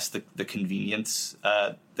 yes, the convenience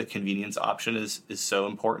option is so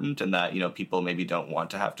important, and that, people maybe don't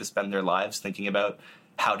want to have to spend their lives thinking about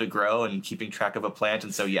how to grow and keeping track of a plant.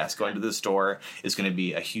 And so, yes, going to the store is going to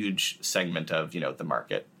be a huge segment of, the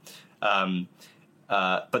market.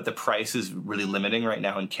 But the price is really limiting right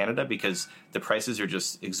now in Canada because the prices are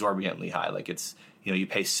just exorbitantly high. It's, you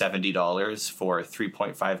pay $70 for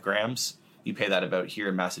 3.5 grams. You pay that about here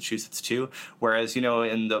in Massachusetts too. Whereas,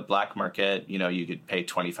 in the black market, you could pay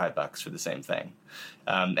 $25 for the same thing.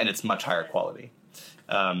 And it's much higher quality.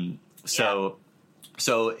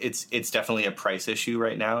 So it's definitely a price issue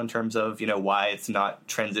right now in terms of, why it's not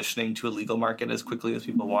transitioning to a legal market as quickly as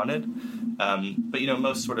people wanted. But,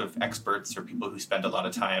 most sort of experts or people who spend a lot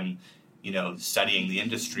of time, studying the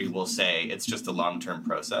industry will say it's just a long-term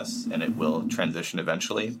process and it will transition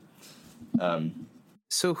eventually.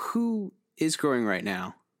 So who is growing right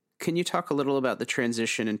now? Can you talk a little about the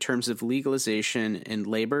transition in terms of legalization and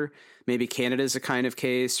labor? Maybe Canada is a kind of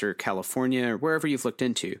case, or California, or wherever you've looked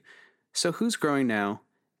into. So who's growing now?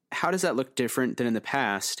 How does that look different than in the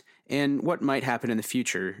past? And what might happen in the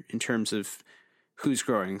future in terms of who's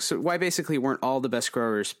growing? So why basically weren't all the best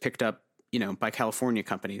growers picked up, by California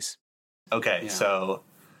companies? Okay, yeah. So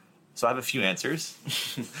I have a few answers.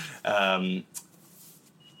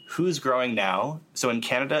 Who's growing now? So in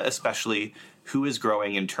Canada especially, who is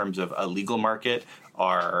growing in terms of a legal market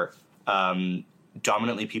are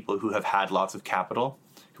dominantly people who have had lots of capital.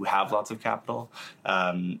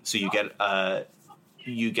 So you get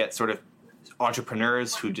you get sort of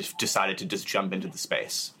entrepreneurs who just decided to just jump into the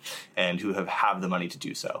space and who have the money to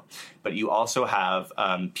do so. But you also have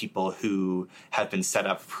people who have been set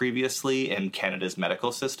up previously in Canada's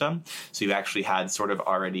medical system. So you actually had sort of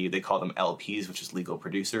already, they call them LPs, which is legal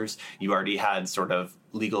producers. You already had sort of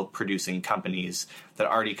legal producing companies that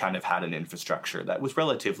already kind of had an infrastructure that was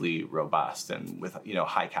relatively robust and with,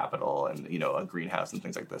 high capital and, a greenhouse and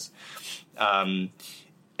things like this.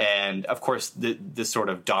 And of course, the sort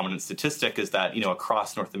of dominant statistic is that,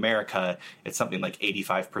 across North America, it's something like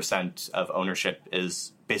 85% of ownership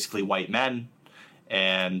is basically white men.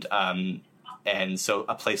 And so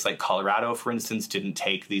a place like Colorado, for instance, didn't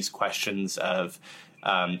take these questions of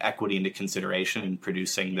equity into consideration in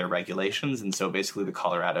producing their regulations. And so basically the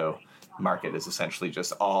Colorado market is essentially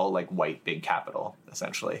just all like white big capital,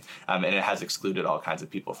 essentially. And it has excluded all kinds of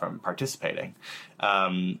people from participating.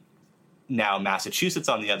 Now, Massachusetts,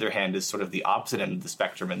 on the other hand, is sort of the opposite end of the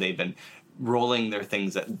spectrum, and they've been rolling their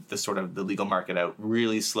things at the sort of the legal market out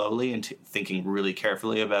really slowly and thinking really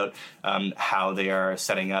carefully about how they are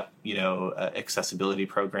setting up, accessibility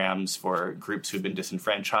programs for groups who've been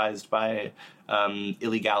disenfranchised by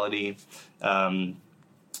illegality.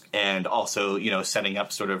 And also, setting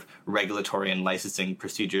up sort of regulatory and licensing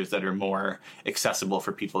procedures that are more accessible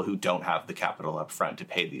for people who don't have the capital up front to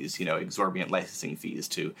pay these, exorbitant licensing fees,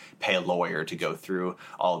 to pay a lawyer to go through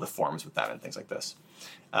all the forms with them and things like this.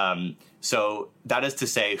 So that is to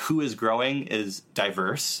say, who is growing is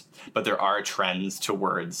diverse, but there are trends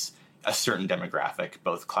towards a certain demographic,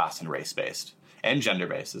 both class and race-based, and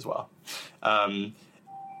gender-based as well.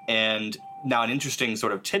 And now an interesting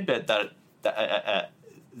sort of tidbit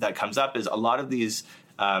that comes up is a lot of these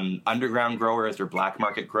underground growers or black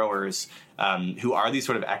market growers who are these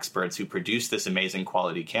sort of experts who produce this amazing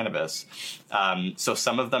quality cannabis. So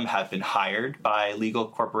some of them have been hired by legal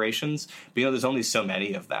corporations, but there's only so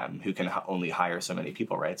many of them who can only hire so many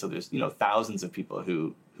people, right? So there's thousands of people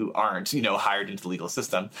who aren't hired into the legal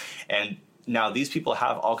system. And now these people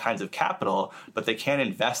have all kinds of capital, but they can't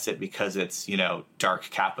invest it because it's, dark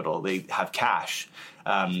capital. They have cash.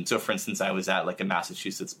 So for instance, I was at like a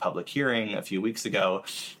Massachusetts public hearing a few weeks ago,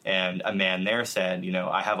 and a man there said,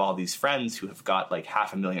 I have all these friends who have got like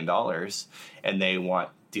 $500,000 and they want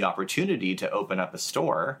the opportunity to open up a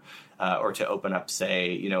store or to open up,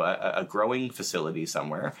 say, a growing facility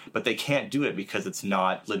somewhere, but they can't do it because it's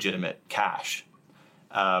not legitimate cash.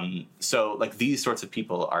 So like these sorts of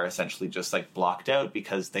people are essentially just like blocked out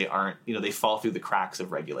because they aren't, they fall through the cracks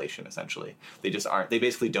of regulation. Essentially, they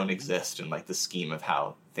basically don't exist in like the scheme of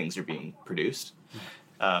how things are being produced.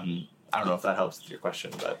 I don't know if that helps with your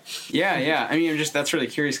question, but yeah. I mean, that's really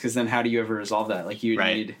curious, because then how do you ever resolve that? Like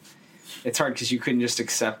need, it's hard because you couldn't just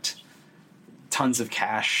accept tons of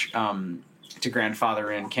cash, to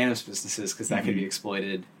grandfather in cannabis businesses, because that could be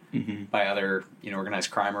exploited. Mm-hmm. by other,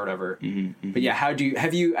 organized crime or whatever. Mm-hmm, mm-hmm. But yeah, have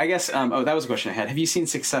you, I guess, that was a question I had. Have you seen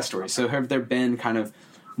success stories? So have there been kind of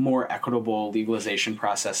more equitable legalization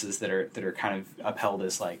processes that are kind of upheld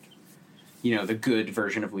as like, the good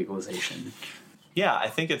version of legalization? Yeah, I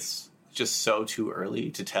think it's just so too early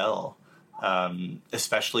to tell,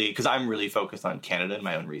 especially because I'm really focused on Canada in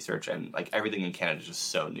my own research, and like everything in Canada is just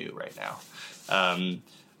so new right now.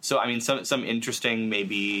 So, I mean, some interesting,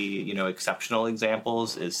 maybe, exceptional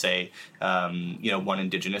examples is, say, one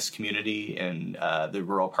Indigenous community in the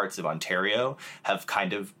rural parts of Ontario have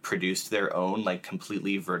kind of produced their own, like,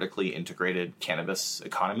 completely vertically integrated cannabis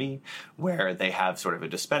economy, where they have sort of a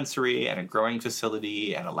dispensary and a growing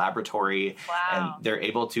facility and a laboratory. Wow. And they're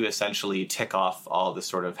able to essentially tick off all the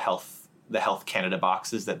sort of the Health Canada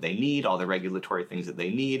boxes that they need, all the regulatory things that they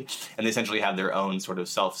need, and they essentially have their own sort of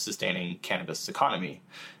self-sustaining cannabis economy.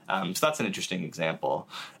 So that's an interesting example.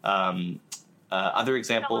 Other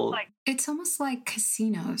examples... It's almost like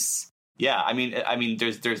casinos. Yeah, I mean,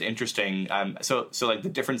 there's interesting... So like the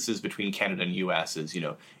differences between Canada and U.S. is,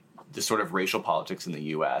 the sort of racial politics in the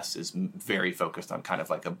U.S. is very focused on kind of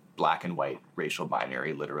like a black and white racial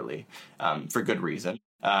binary, literally, for good reason.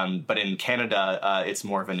 But in Canada, it's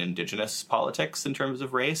more of an Indigenous politics in terms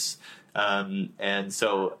of race. And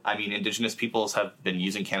so, I mean, Indigenous peoples have been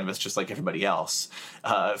using cannabis just like everybody else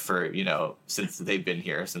for, since they've been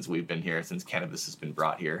here, since we've been here, since cannabis has been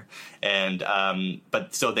brought here. And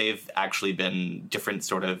but so they've actually been different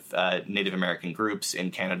sort of Native American groups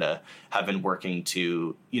in Canada have been working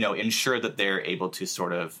to, ensure that they're able to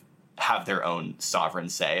sort of have their own sovereign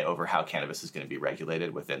say over how cannabis is going to be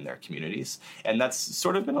regulated within their communities. And that's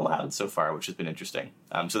sort of been allowed so far, which has been interesting.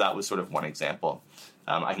 So that was sort of one example.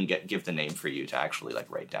 I can give the name for you to actually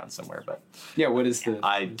like write down somewhere, but yeah, what is the?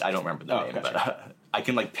 I don't remember the name, gotcha. But I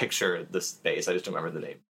can like picture the space. I just don't remember the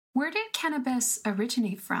name. Where did cannabis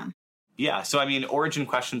originate from? Yeah, so I mean, origin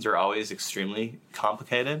questions are always extremely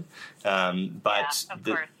complicated, but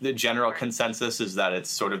the general consensus is that it's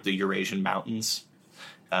sort of the Eurasian mountains,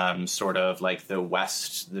 sort of like the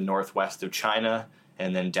northwest of China,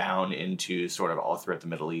 and then down into sort of all throughout the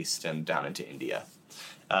Middle East and down into India.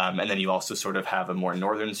 And then you also sort of have a more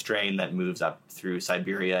northern strain that moves up through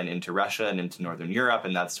Siberia and into Russia and into Northern Europe,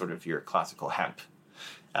 and that's sort of your classical hemp.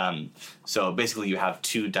 So basically you have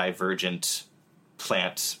two divergent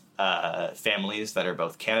plant families that are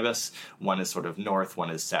both cannabis. One is sort of north,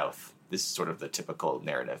 one is south. This is sort of the typical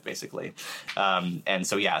narrative, basically. And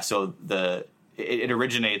so, it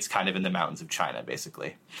originates kind of in the mountains of China,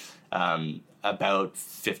 basically, about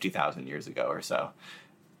 50,000 years ago or so.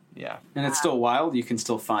 Yeah. And it's still wild? You can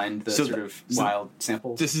still find the wild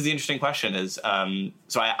samples? This is the interesting question is,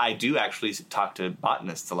 so I do actually talk to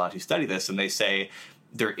botanists a lot who study this, and they say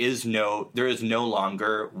there is no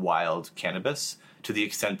longer wild cannabis to the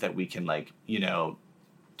extent that we can, like, you know,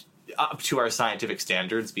 up to our scientific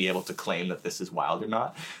standards, be able to claim that this is wild or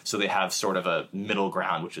not. So they have sort of a middle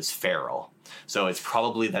ground, which is feral. So it's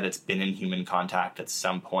probably that it's been in human contact at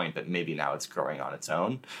some point, but maybe now it's growing on its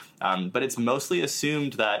own. But it's mostly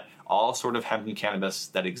assumed that all sort of hemp and cannabis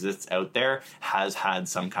that exists out there has had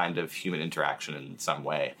some kind of human interaction in some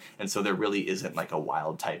way. And so there really isn't like a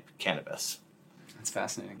wild type cannabis. That's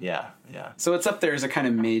fascinating. Yeah. So it's up there as a kind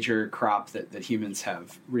of major crop that humans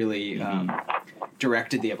have really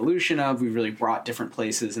directed the evolution of. We've really brought different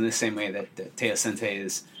places in the same way that teosinte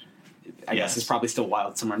is, I guess, is probably still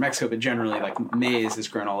wild somewhere in Mexico, but generally, like, maize is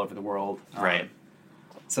grown all over the world. Right.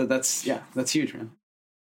 So that's huge, man.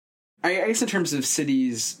 I guess in terms of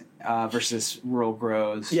cities versus rural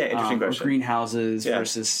grows, interesting question. Greenhouses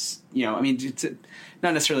versus, you know, I mean,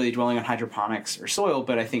 not necessarily dwelling on hydroponics or soil,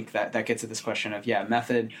 but I think that gets at this question of,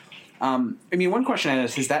 method. I mean, one question I have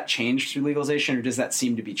is, has that changed through legalization, or does that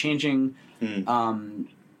seem to be changing?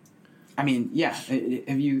 I mean,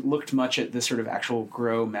 have you looked much at the sort of actual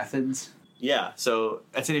grow methods? Yeah, so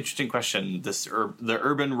that's an interesting question. The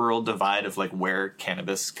urban-rural divide of, like, where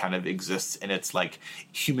cannabis kind of exists in its, like,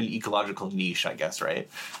 human ecological niche, I guess, right?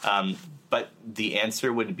 But the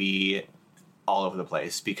answer would be all over the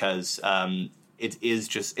place, because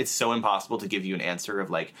it's so impossible to give you an answer of,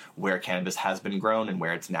 like, where cannabis has been grown and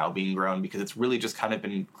where it's now being grown, because it's really just kind of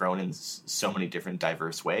been grown in so many different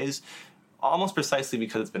diverse ways. Almost precisely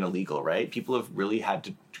because it's been illegal, right? People have really had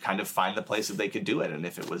to kind of find the place that they could do it. And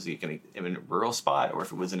if it was in a rural spot or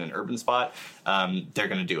if it was in an urban spot, they're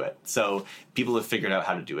going to do it. So people have figured out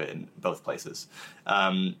how to do it in both places.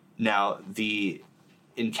 Now,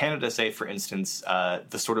 in Canada, say, for instance,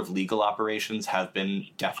 the sort of legal operations have been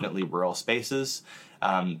definitely rural spaces,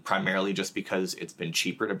 primarily just because it's been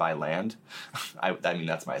cheaper to buy land. I mean,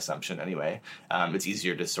 that's my assumption anyway. It's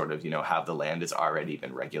easier to sort of, you know, have the land is already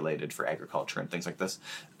been regulated for agriculture and things like this.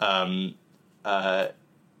 But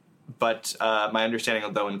my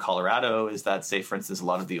understanding, though, in Colorado is that, say, for instance, a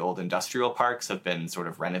lot of the old industrial parks have been sort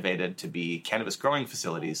of renovated to be cannabis growing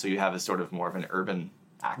facilities. So you have a sort of more of an urban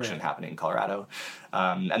action happening in Colorado.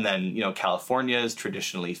 And then, you know, California is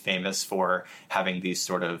traditionally famous for having these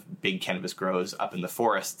sort of big cannabis grows up in the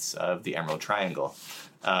forests of the Emerald Triangle.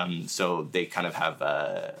 So they kind of have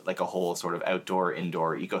like a whole sort of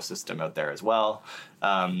outdoor-indoor ecosystem out there as well.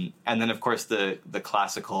 And then, of course, the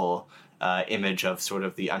classical image of sort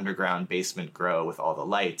of the underground basement grow with all the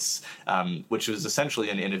lights, which was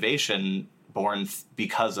essentially an innovation born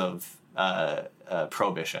because of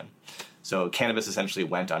prohibition. So cannabis essentially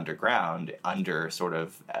went underground under sort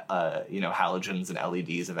of, halogens and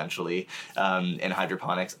LEDs eventually, and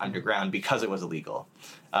hydroponics underground because it was illegal.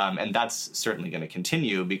 And that's certainly going to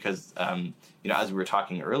continue because, as we were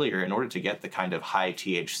talking earlier, in order to get the kind of high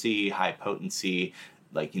THC, high potency,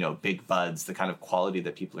 like, big buds, the kind of quality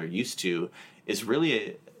that people are used to is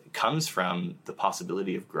really comes from the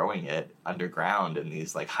possibility of growing it underground in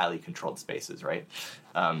these like highly controlled spaces, right?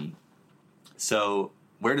 So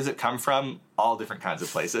where does it come from? All different kinds of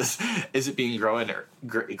places. Is it being growing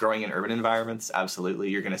in urban environments?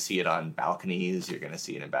 Absolutely. You're going to see it on balconies. You're going to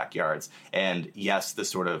see it in backyards. And yes, the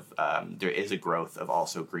sort of there is a growth of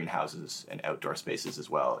also greenhouses and outdoor spaces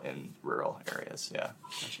as well in rural areas. Yeah.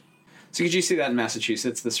 Gotcha. So could you see that in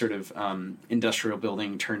Massachusetts, the sort of industrial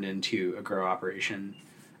building turned into a grow operation?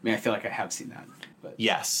 I mean, I feel like I have seen that. But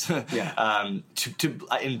yes. Yeah.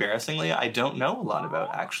 Embarrassingly, I don't know a lot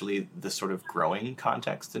about actually the sort of growing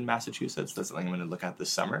context in Massachusetts. That's something I'm going to look at this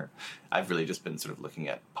summer. I've really just been sort of looking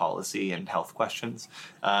at policy and health questions.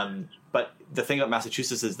 But the thing about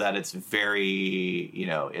Massachusetts is that it's very,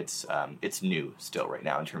 it's new still right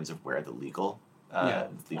now in terms of where the legal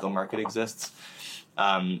market exists.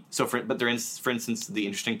 For instance, the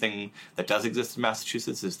interesting thing that does exist in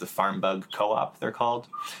Massachusetts is the Farm Bug Co-op, they're called.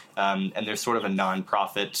 And they're sort of a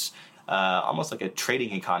nonprofit, almost like a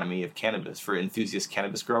trading economy of cannabis for enthusiast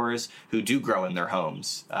cannabis growers who do grow in their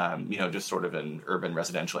homes, just sort of in urban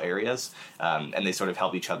residential areas. And they sort of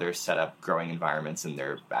help each other set up growing environments in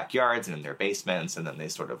their backyards and in their basements. And then they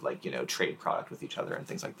sort of trade product with each other and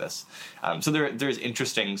things like this. So there's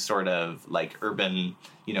interesting sort of like urban,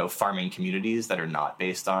 farming communities that are not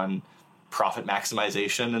based on profit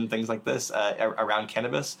maximization and things like this around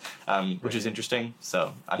cannabis, which is interesting.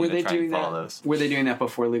 So I'm going to try and follow those. Were they doing that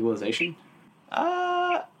before legalization?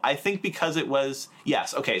 I think because it was,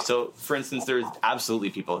 yes. Okay, so for instance, there's absolutely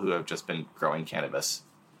people who have just been growing cannabis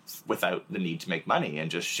without the need to make money and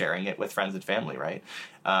just sharing it with friends and family, right?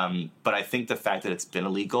 But I think the fact that it's been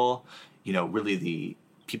illegal, really the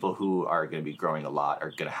people who are going to be growing a lot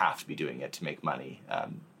are going to have to be doing it to make money,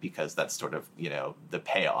 because that's sort of, the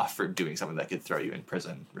payoff for doing something that could throw you in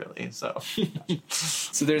prison, really. So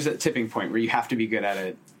so there's a tipping point where you have to be good at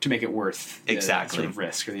it to make it worth the sort of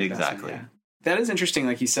risk or the investment. Exactly. Yeah. That is interesting,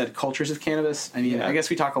 like you said, cultures of cannabis. I mean, I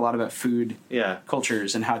guess we talk a lot about food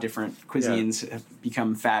cultures and how different cuisines have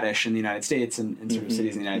become faddish in the United States and sort of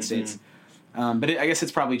cities in the United States. But I guess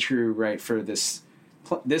it's probably true, right, for this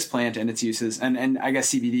plant and its uses. And I guess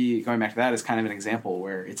CBD, going back to that, is kind of an example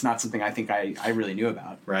where it's not something I think I really knew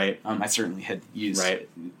about. Right. I certainly had used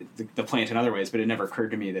the plant in other ways, but it never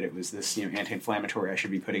occurred to me that it was this anti-inflammatory I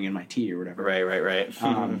should be putting in my tea or whatever. Right.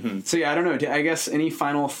 So yeah, I don't know. I guess any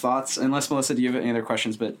final thoughts, unless Melissa, do you have any other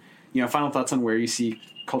questions? But final thoughts on where you see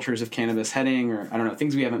cultures of cannabis heading, or I don't know,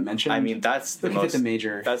 things we haven't mentioned. I mean, that's the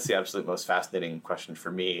absolute most fascinating question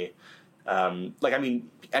for me.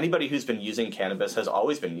 Anybody who's been using cannabis has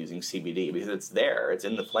always been using CBD because it's there, it's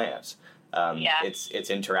in the plant. It's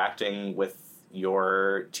interacting with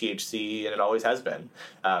your THC, and it always has been.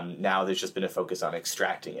 Now there's just been a focus on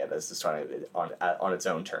extracting it as on its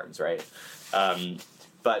own terms, right? So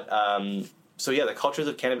the cultures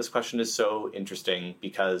of cannabis question is so interesting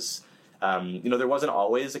because there wasn't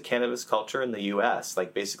always a cannabis culture in the U.S.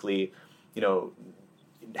 Like basically,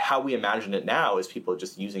 how we imagine it now is people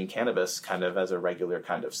just using cannabis kind of as a regular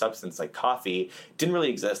kind of substance like coffee didn't really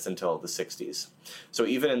exist until the 60s. So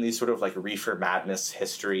even in these sort of like reefer madness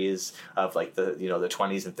histories of like the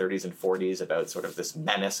 20s and 30s and 40s about sort of this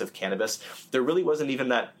menace of cannabis, there really wasn't even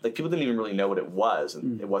that, like people didn't even really know what it was,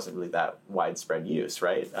 and it wasn't really that widespread use,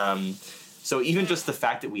 right? So even just the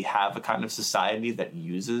fact that we have a kind of society that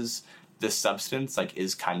uses this substance like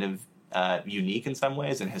is kind of unique in some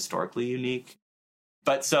ways and historically unique.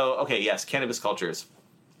 But so, yes, cannabis cultures.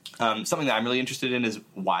 Something that I'm really interested in is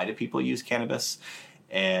why do people use cannabis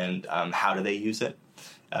and how do they use it?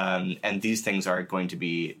 And these things are going to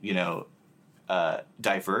be,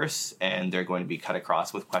 diverse, and they're going to be cut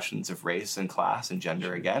across with questions of race and class and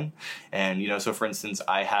gender again. And, so for instance,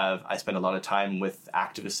 I spend a lot of time with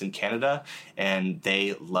activists in Canada, and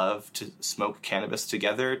they love to smoke cannabis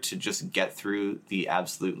together to just get through the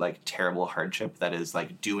absolute like terrible hardship that is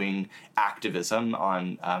like doing activism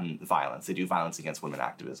on violence. They do violence against women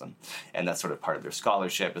activism, and that's sort of part of their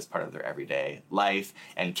scholarship, as part of their everyday life.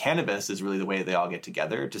 And cannabis is really the way they all get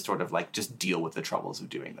together to sort of like just deal with the troubles of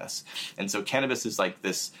doing this. And so cannabis is like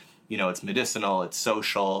this, it's medicinal, it's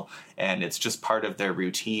social, and it's just part of their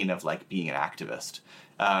routine of like being an activist.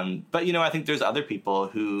 But I think there's other people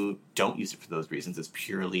who don't use it for those reasons. It's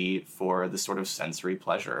purely for the sort of sensory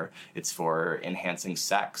pleasure. It's for enhancing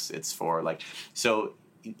sex. It's for like, so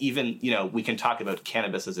even, we can talk about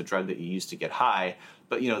cannabis as a drug that you use to get high,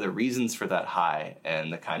 but the reasons for that high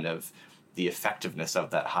and the kind of the effectiveness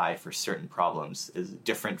of that high for certain problems is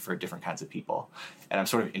different for different kinds of people. And I'm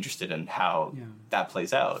sort of interested in how that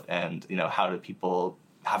plays out, and, how do people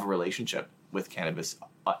have a relationship with cannabis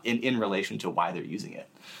in relation to why they're using it.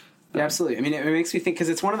 Yeah, absolutely. I mean, it makes me think, because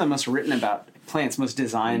it's one of the most written about plants, most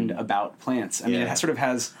designed about plants. I mean, it sort of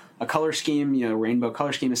has a color scheme, rainbow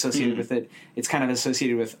color scheme associated with it. It's kind of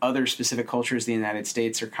associated with other specific cultures. The United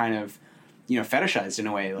States are kind of, fetishized in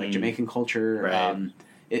a way, like Jamaican culture. Right.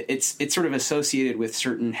 It's sort of associated with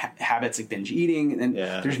certain habits like binge eating, and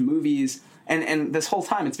there's movies, and this whole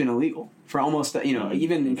time it's been illegal for almost,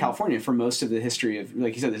 even in California for most of the history of,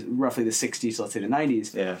 like you said, roughly the 60s, let's say the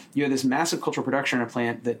 90s. Yeah. You have this massive cultural production on a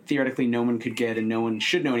plant that theoretically no one could get and no one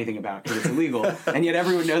should know anything about because it's illegal, and yet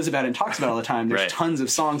everyone knows about it and talks about it all the time. There's tons of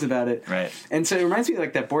songs about it. Right. And so it reminds me of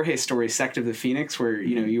like that Borges story, Sect of the Phoenix, where,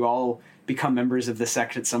 you all become members of the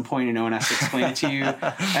sect at some point and no one has to explain it to you.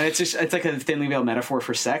 And it's like a thinly veiled metaphor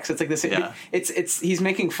for sex. It's like this, he's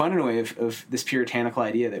making fun in a way of this puritanical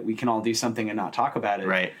idea that we can all do something and not talk about it.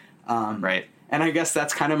 Right. Right. And I guess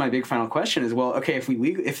that's kind of my big final question is, well, okay,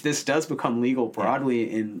 if this does become legal broadly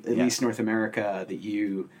in at least North America, the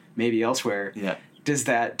EU, maybe elsewhere, does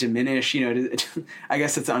that diminish, I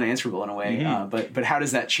guess it's unanswerable in a way, but how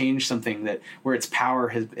does that change something where its power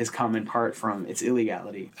has come in part from its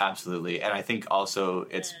illegality? Absolutely. And I think also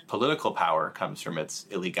its political power comes from its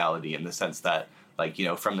illegality in the sense that, like,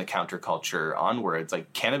 from the counterculture onwards,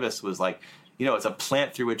 like cannabis was like, it's a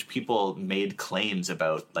plant through which people made claims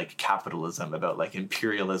about like capitalism, about like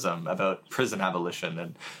imperialism, about prison abolition.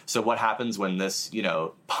 And so what happens when this,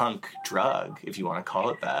 punk drug, if you want to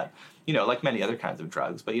call it that, like many other kinds of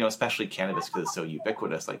drugs, but, especially cannabis because it's so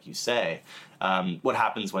ubiquitous, like you say, what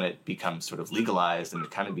happens when it becomes sort of legalized and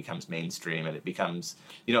it kind of becomes mainstream and it becomes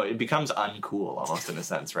uncool almost in a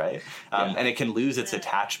sense, right? And it can lose its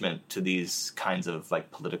attachment to these kinds of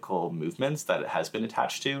like political movements that it has been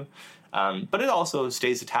attached to. But it also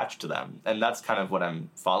stays attached to them. And that's kind of what I'm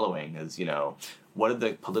following is, what are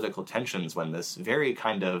the political tensions when this very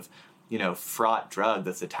kind of, fraught drug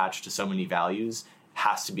that's attached to so many values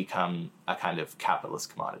has to become a kind of capitalist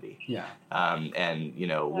commodity. Yeah. And,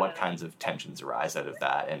 what kinds of tensions arise out of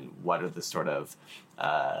that and what are the sort of,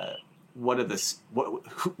 what are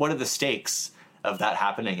the stakes of that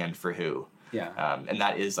happening and for who? Yeah. And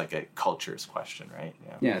that is like a culture's question, right?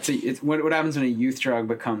 Yeah. It's what happens when a youth drug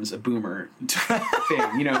becomes a boomer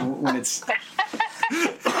thing, when it's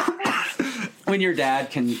when your dad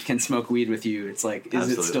can smoke weed with you, it's like, is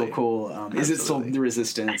Absolutely. It still cool? Is it still the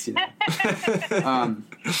resistance?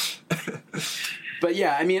 But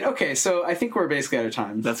yeah, I mean, okay, so I think we're basically out of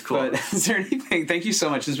time. That's cool. But is there anything? Thank you so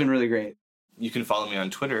much. This has been really great. You can follow me on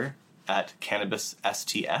Twitter at Cannabis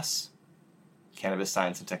STS, Cannabis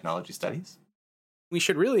Science and Technology Studies. We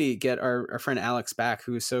should really get our friend Alex back,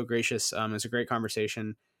 who was so gracious. It was a great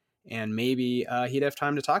conversation. And maybe he'd have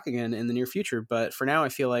time to talk again in the near future. But for now, I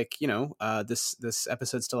feel like, this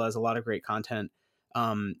episode still has a lot of great content,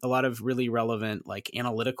 a lot of really relevant, like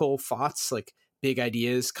analytical thoughts, like big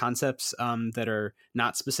ideas, concepts that are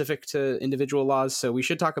not specific to individual laws. So we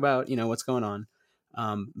should talk about, what's going on.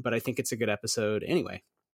 But I think it's a good episode anyway.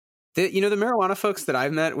 The marijuana folks that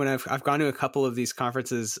I've met when I've gone to a couple of these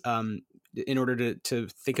conferences in order to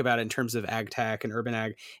think about it in terms of ag tech and urban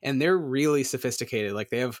ag, and they're really sophisticated. Like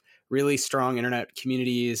they have really strong internet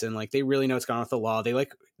communities and like they really know what's going on with the law. They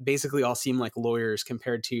like basically all seem like lawyers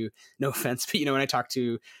compared to, no offense, but when I talk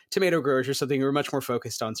to tomato growers or something, we're much more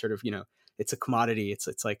focused on sort of, it's a commodity.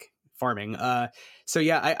 It's like farming. So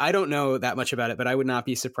yeah, I don't know that much about it, but I would not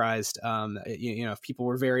be surprised, if people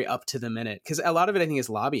were very up to the minute, because a lot of it I think is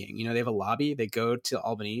lobbying. They have a lobby, they go to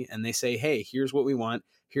Albany and they say, hey, here's what we want.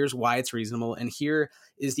 Here's why it's reasonable. And here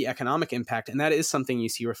is the economic impact. And that is something you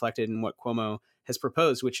see reflected in what Cuomo has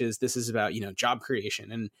proposed, which is this is about, job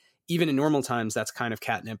creation. And even in normal times, that's kind of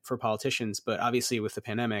catnip for politicians. But obviously with the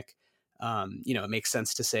pandemic, it makes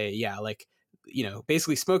sense to say, yeah, like,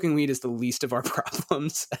 basically smoking weed is the least of our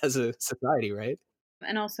problems as a society, right?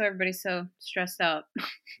 And also everybody's so stressed out,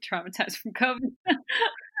 traumatized from COVID.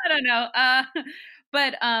 I don't know.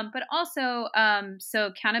 But also,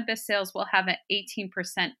 so cannabis sales will have an 18%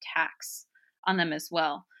 tax on them as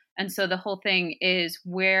well. And so the whole thing is,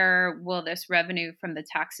 where will this revenue from the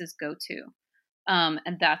taxes go to?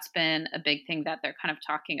 And that's been a big thing that they're kind of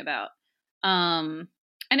talking about. And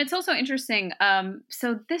it's also interesting.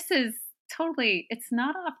 So this is totally, it's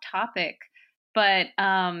not off topic, but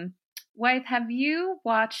Wythe, have you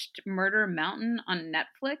watched Murder Mountain on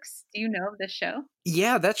Netflix? Do you know of this show?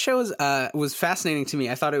 Yeah, that show was fascinating to me.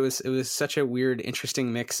 I thought it was such a weird,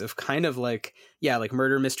 interesting mix of kind of like, like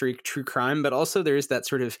murder mystery, true crime, but also there's that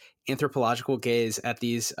sort of anthropological gaze at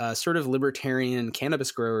these sort of libertarian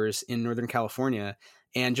cannabis growers in Northern California.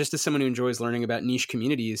 And just as someone who enjoys learning about niche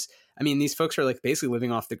communities, I mean, these folks are like basically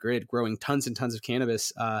living off the grid, growing tons and tons of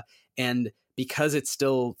cannabis. And because it's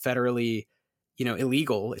still federally,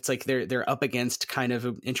 illegal, it's like they're up against kind of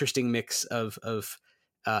an interesting mix of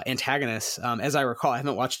antagonists. As I recall, I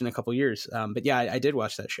haven't watched in a couple years, but yeah, I did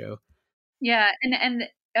watch that show. Yeah, and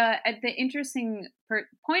the interesting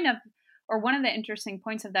point of, or one of the interesting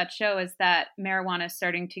points of that show is that marijuana is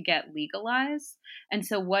starting to get legalized, and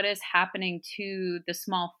so what is happening to the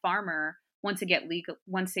small farmer once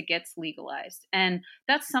it gets legalized? And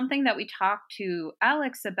that's something that we talked to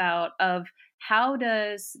Alex about, of how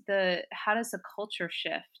does the culture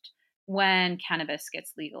shift when cannabis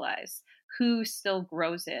gets legalized? Who still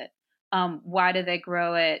grows it? Why do they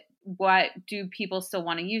grow it? What do people still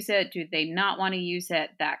want to use it? Do they not want to use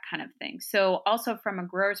it? That kind of thing. So also from a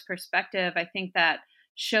grower's perspective, I think that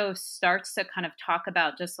show starts to kind of talk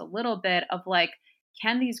about just a little bit of like,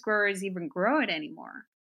 can these growers even grow it anymore?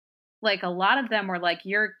 Like a lot of them were like,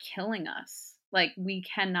 you're killing us. Like we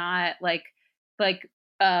cannot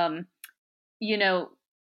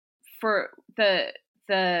for the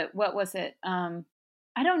what was it?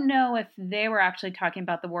 I don't know if they were actually talking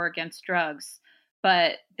about the war against drugs,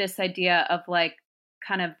 but this idea of like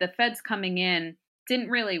kind of the feds coming in didn't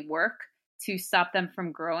really work to stop them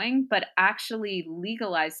from growing, but actually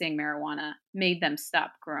legalizing marijuana made them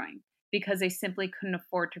stop growing because they simply couldn't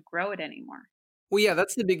afford to grow it anymore. Well, yeah,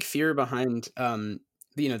 that's the big fear behind,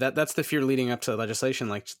 that's the fear leading up to legislation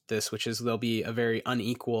like this, which is there'll be a very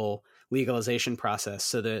unequal legalization process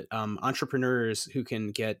so that entrepreneurs who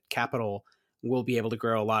can get capital will be able to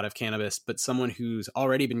grow a lot of cannabis, but someone who's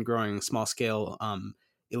already been growing small scale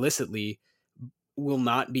illicitly will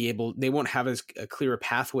not be able, they won't have as a clear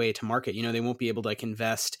pathway to market. They won't be able to like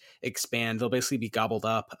invest, expand. They'll basically be gobbled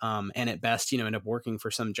up and at best, end up working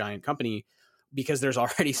for some giant company, because there's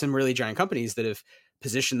already some really giant companies that have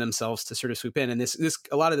positioned themselves to sort of swoop in. And this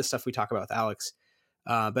a lot of the stuff we talk about with Alex.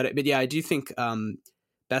 But yeah, I do think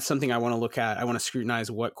that's something I want to look at. I want to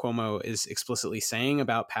scrutinize what Cuomo is explicitly saying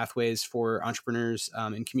about pathways for entrepreneurs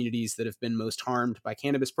in communities that have been most harmed by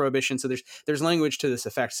cannabis prohibition. So there's language to this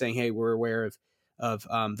effect saying, hey, we're aware of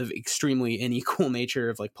the extremely unequal nature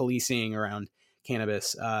of like policing around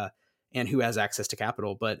cannabis and who has access to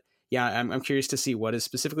capital. But yeah, I'm curious to see what is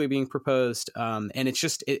specifically being proposed. And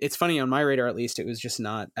it's funny, on my radar, at least, it was just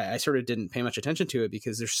not, I sort of didn't pay much attention to it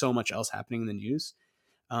because there's so much else happening in the news.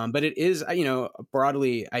 But it is,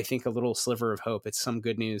 broadly, I think a little sliver of hope. It's some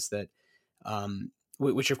good news that,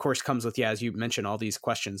 which of course comes with, as you mentioned, all these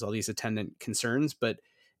questions, all these attendant concerns, but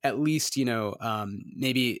at least,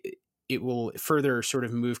 maybe it will further sort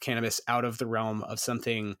of move cannabis out of the realm of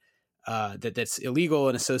something that's illegal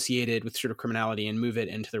and associated with sort of criminality and move it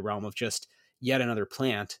into the realm of just yet another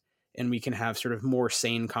plant. And we can have sort of more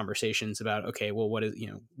sane conversations about, okay, well, what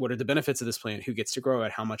are the benefits of this plant? Who gets to grow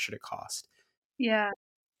it? How much should it cost? Yeah.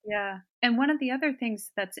 Yeah. And one of the other things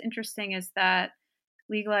that's interesting is that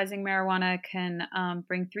legalizing marijuana can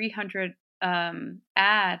bring 300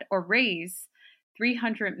 raise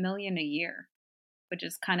 300 million a year, which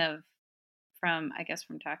is kind of from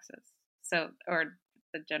taxes. So, or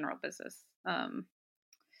the general business. I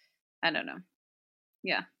don't know.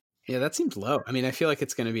 Yeah. Yeah, that seems low. I mean, I feel like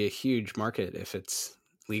it's going to be a huge market if it's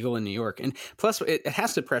legal in New York. And plus it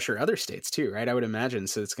has to pressure other states too, right? I would imagine.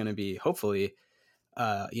 So it's going to be hopefully,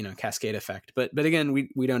 cascade effect. But again,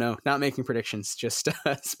 we don't know. Not making predictions, just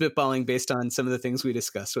spitballing based on some of the things we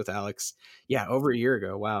discussed with Alex. Yeah, over a year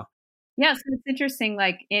ago. Wow. Yeah, so it's interesting,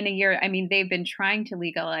 like in a year, I mean, they've been trying to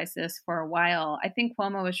legalize this for a while. I think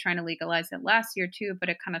Cuomo was trying to legalize it last year too, but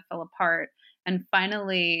it kind of fell apart. And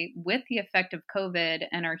finally, with the effect of COVID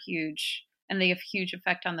and they have huge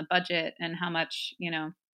effect on the budget and how much,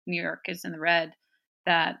 New York is in the red,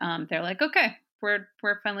 that they're like, okay, we're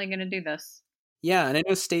finally going to do this. Yeah, and I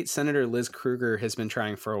know State Senator Liz Krueger has been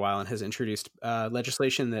trying for a while and has introduced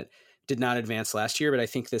legislation that did not advance last year, but I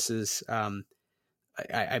think this is,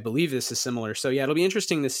 I believe this is similar. So yeah, it'll be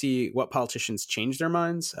interesting to see what politicians change their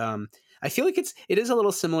minds. I feel like it is a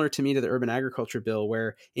little similar to me to the urban agriculture bill,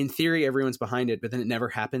 where in theory everyone's behind it, but then it never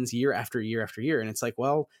happens year after year after year. And it's like,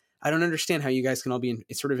 well, I don't understand how you guys can all be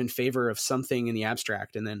sort of in favor of something in the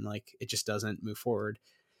abstract, and then like it just doesn't move forward.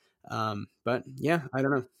 But yeah, I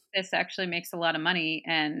don't know. This actually makes a lot of money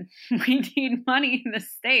and we need money in the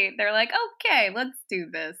state. They're like, okay, let's do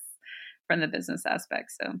this from the business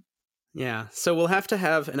aspect. So yeah. So we'll have to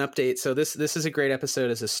have an update. So this is a great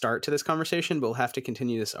episode as a start to this conversation, but we'll have to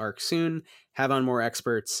continue this arc soon, have on more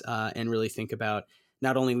experts, and really think about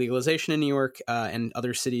not only legalization in New York and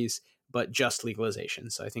other cities, but just legalization.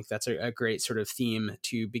 So I think that's a great sort of theme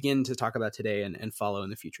to begin to talk about today and follow in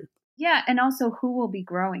the future. Yeah. And also who will be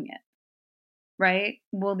growing it, right?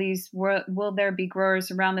 Will there be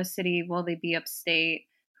growers around the city? Will they be upstate?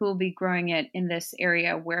 Who will be growing it in this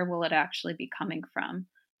area? Where will it actually be coming from?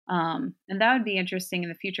 And that would be interesting in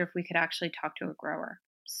the future if we could actually talk to a grower.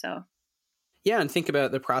 So, yeah, and think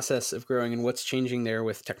about the process of growing and what's changing there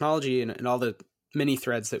with technology and all the many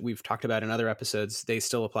threads that we've talked about in other episodes. They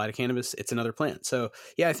still apply to cannabis. It's another plant. So,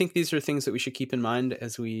 yeah, I think these are things that we should keep in mind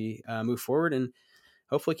as we move forward and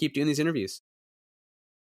hopefully keep doing these interviews.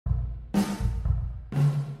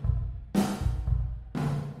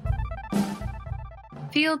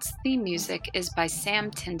 Field's theme music is by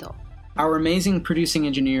Sam Tyndall. Our amazing producing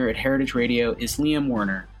engineer at Heritage Radio is Liam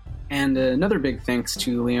Werner. And another big thanks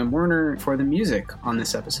to Liam Werner for the music on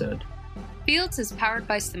this episode. Fields is powered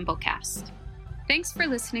by Simplecast. Thanks for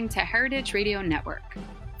listening to Heritage Radio Network,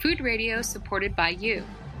 food radio supported by you.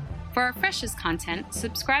 For our freshest content,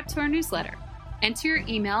 subscribe to our newsletter. Enter your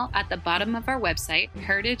email at the bottom of our website,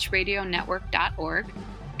 heritageradionetwork.org.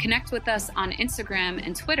 connect with us on Instagram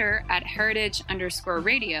and Twitter at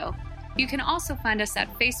heritage_radio. You can also find us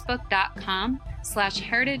at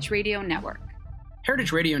facebook.com/Heritage Radio Network.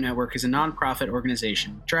 Heritage Radio Network is a nonprofit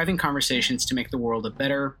organization driving conversations to make the world a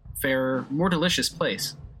better, fairer, more delicious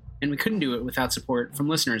place. And we couldn't do it without support from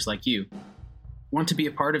listeners like you. Want to be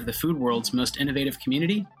a part of the food world's most innovative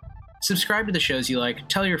community? Subscribe to the shows you like,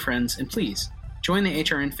 tell your friends, and please, join the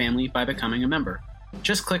HRN family by becoming a member.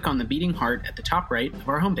 Just click on the beating heart at the top right of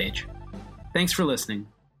our homepage. Thanks for listening.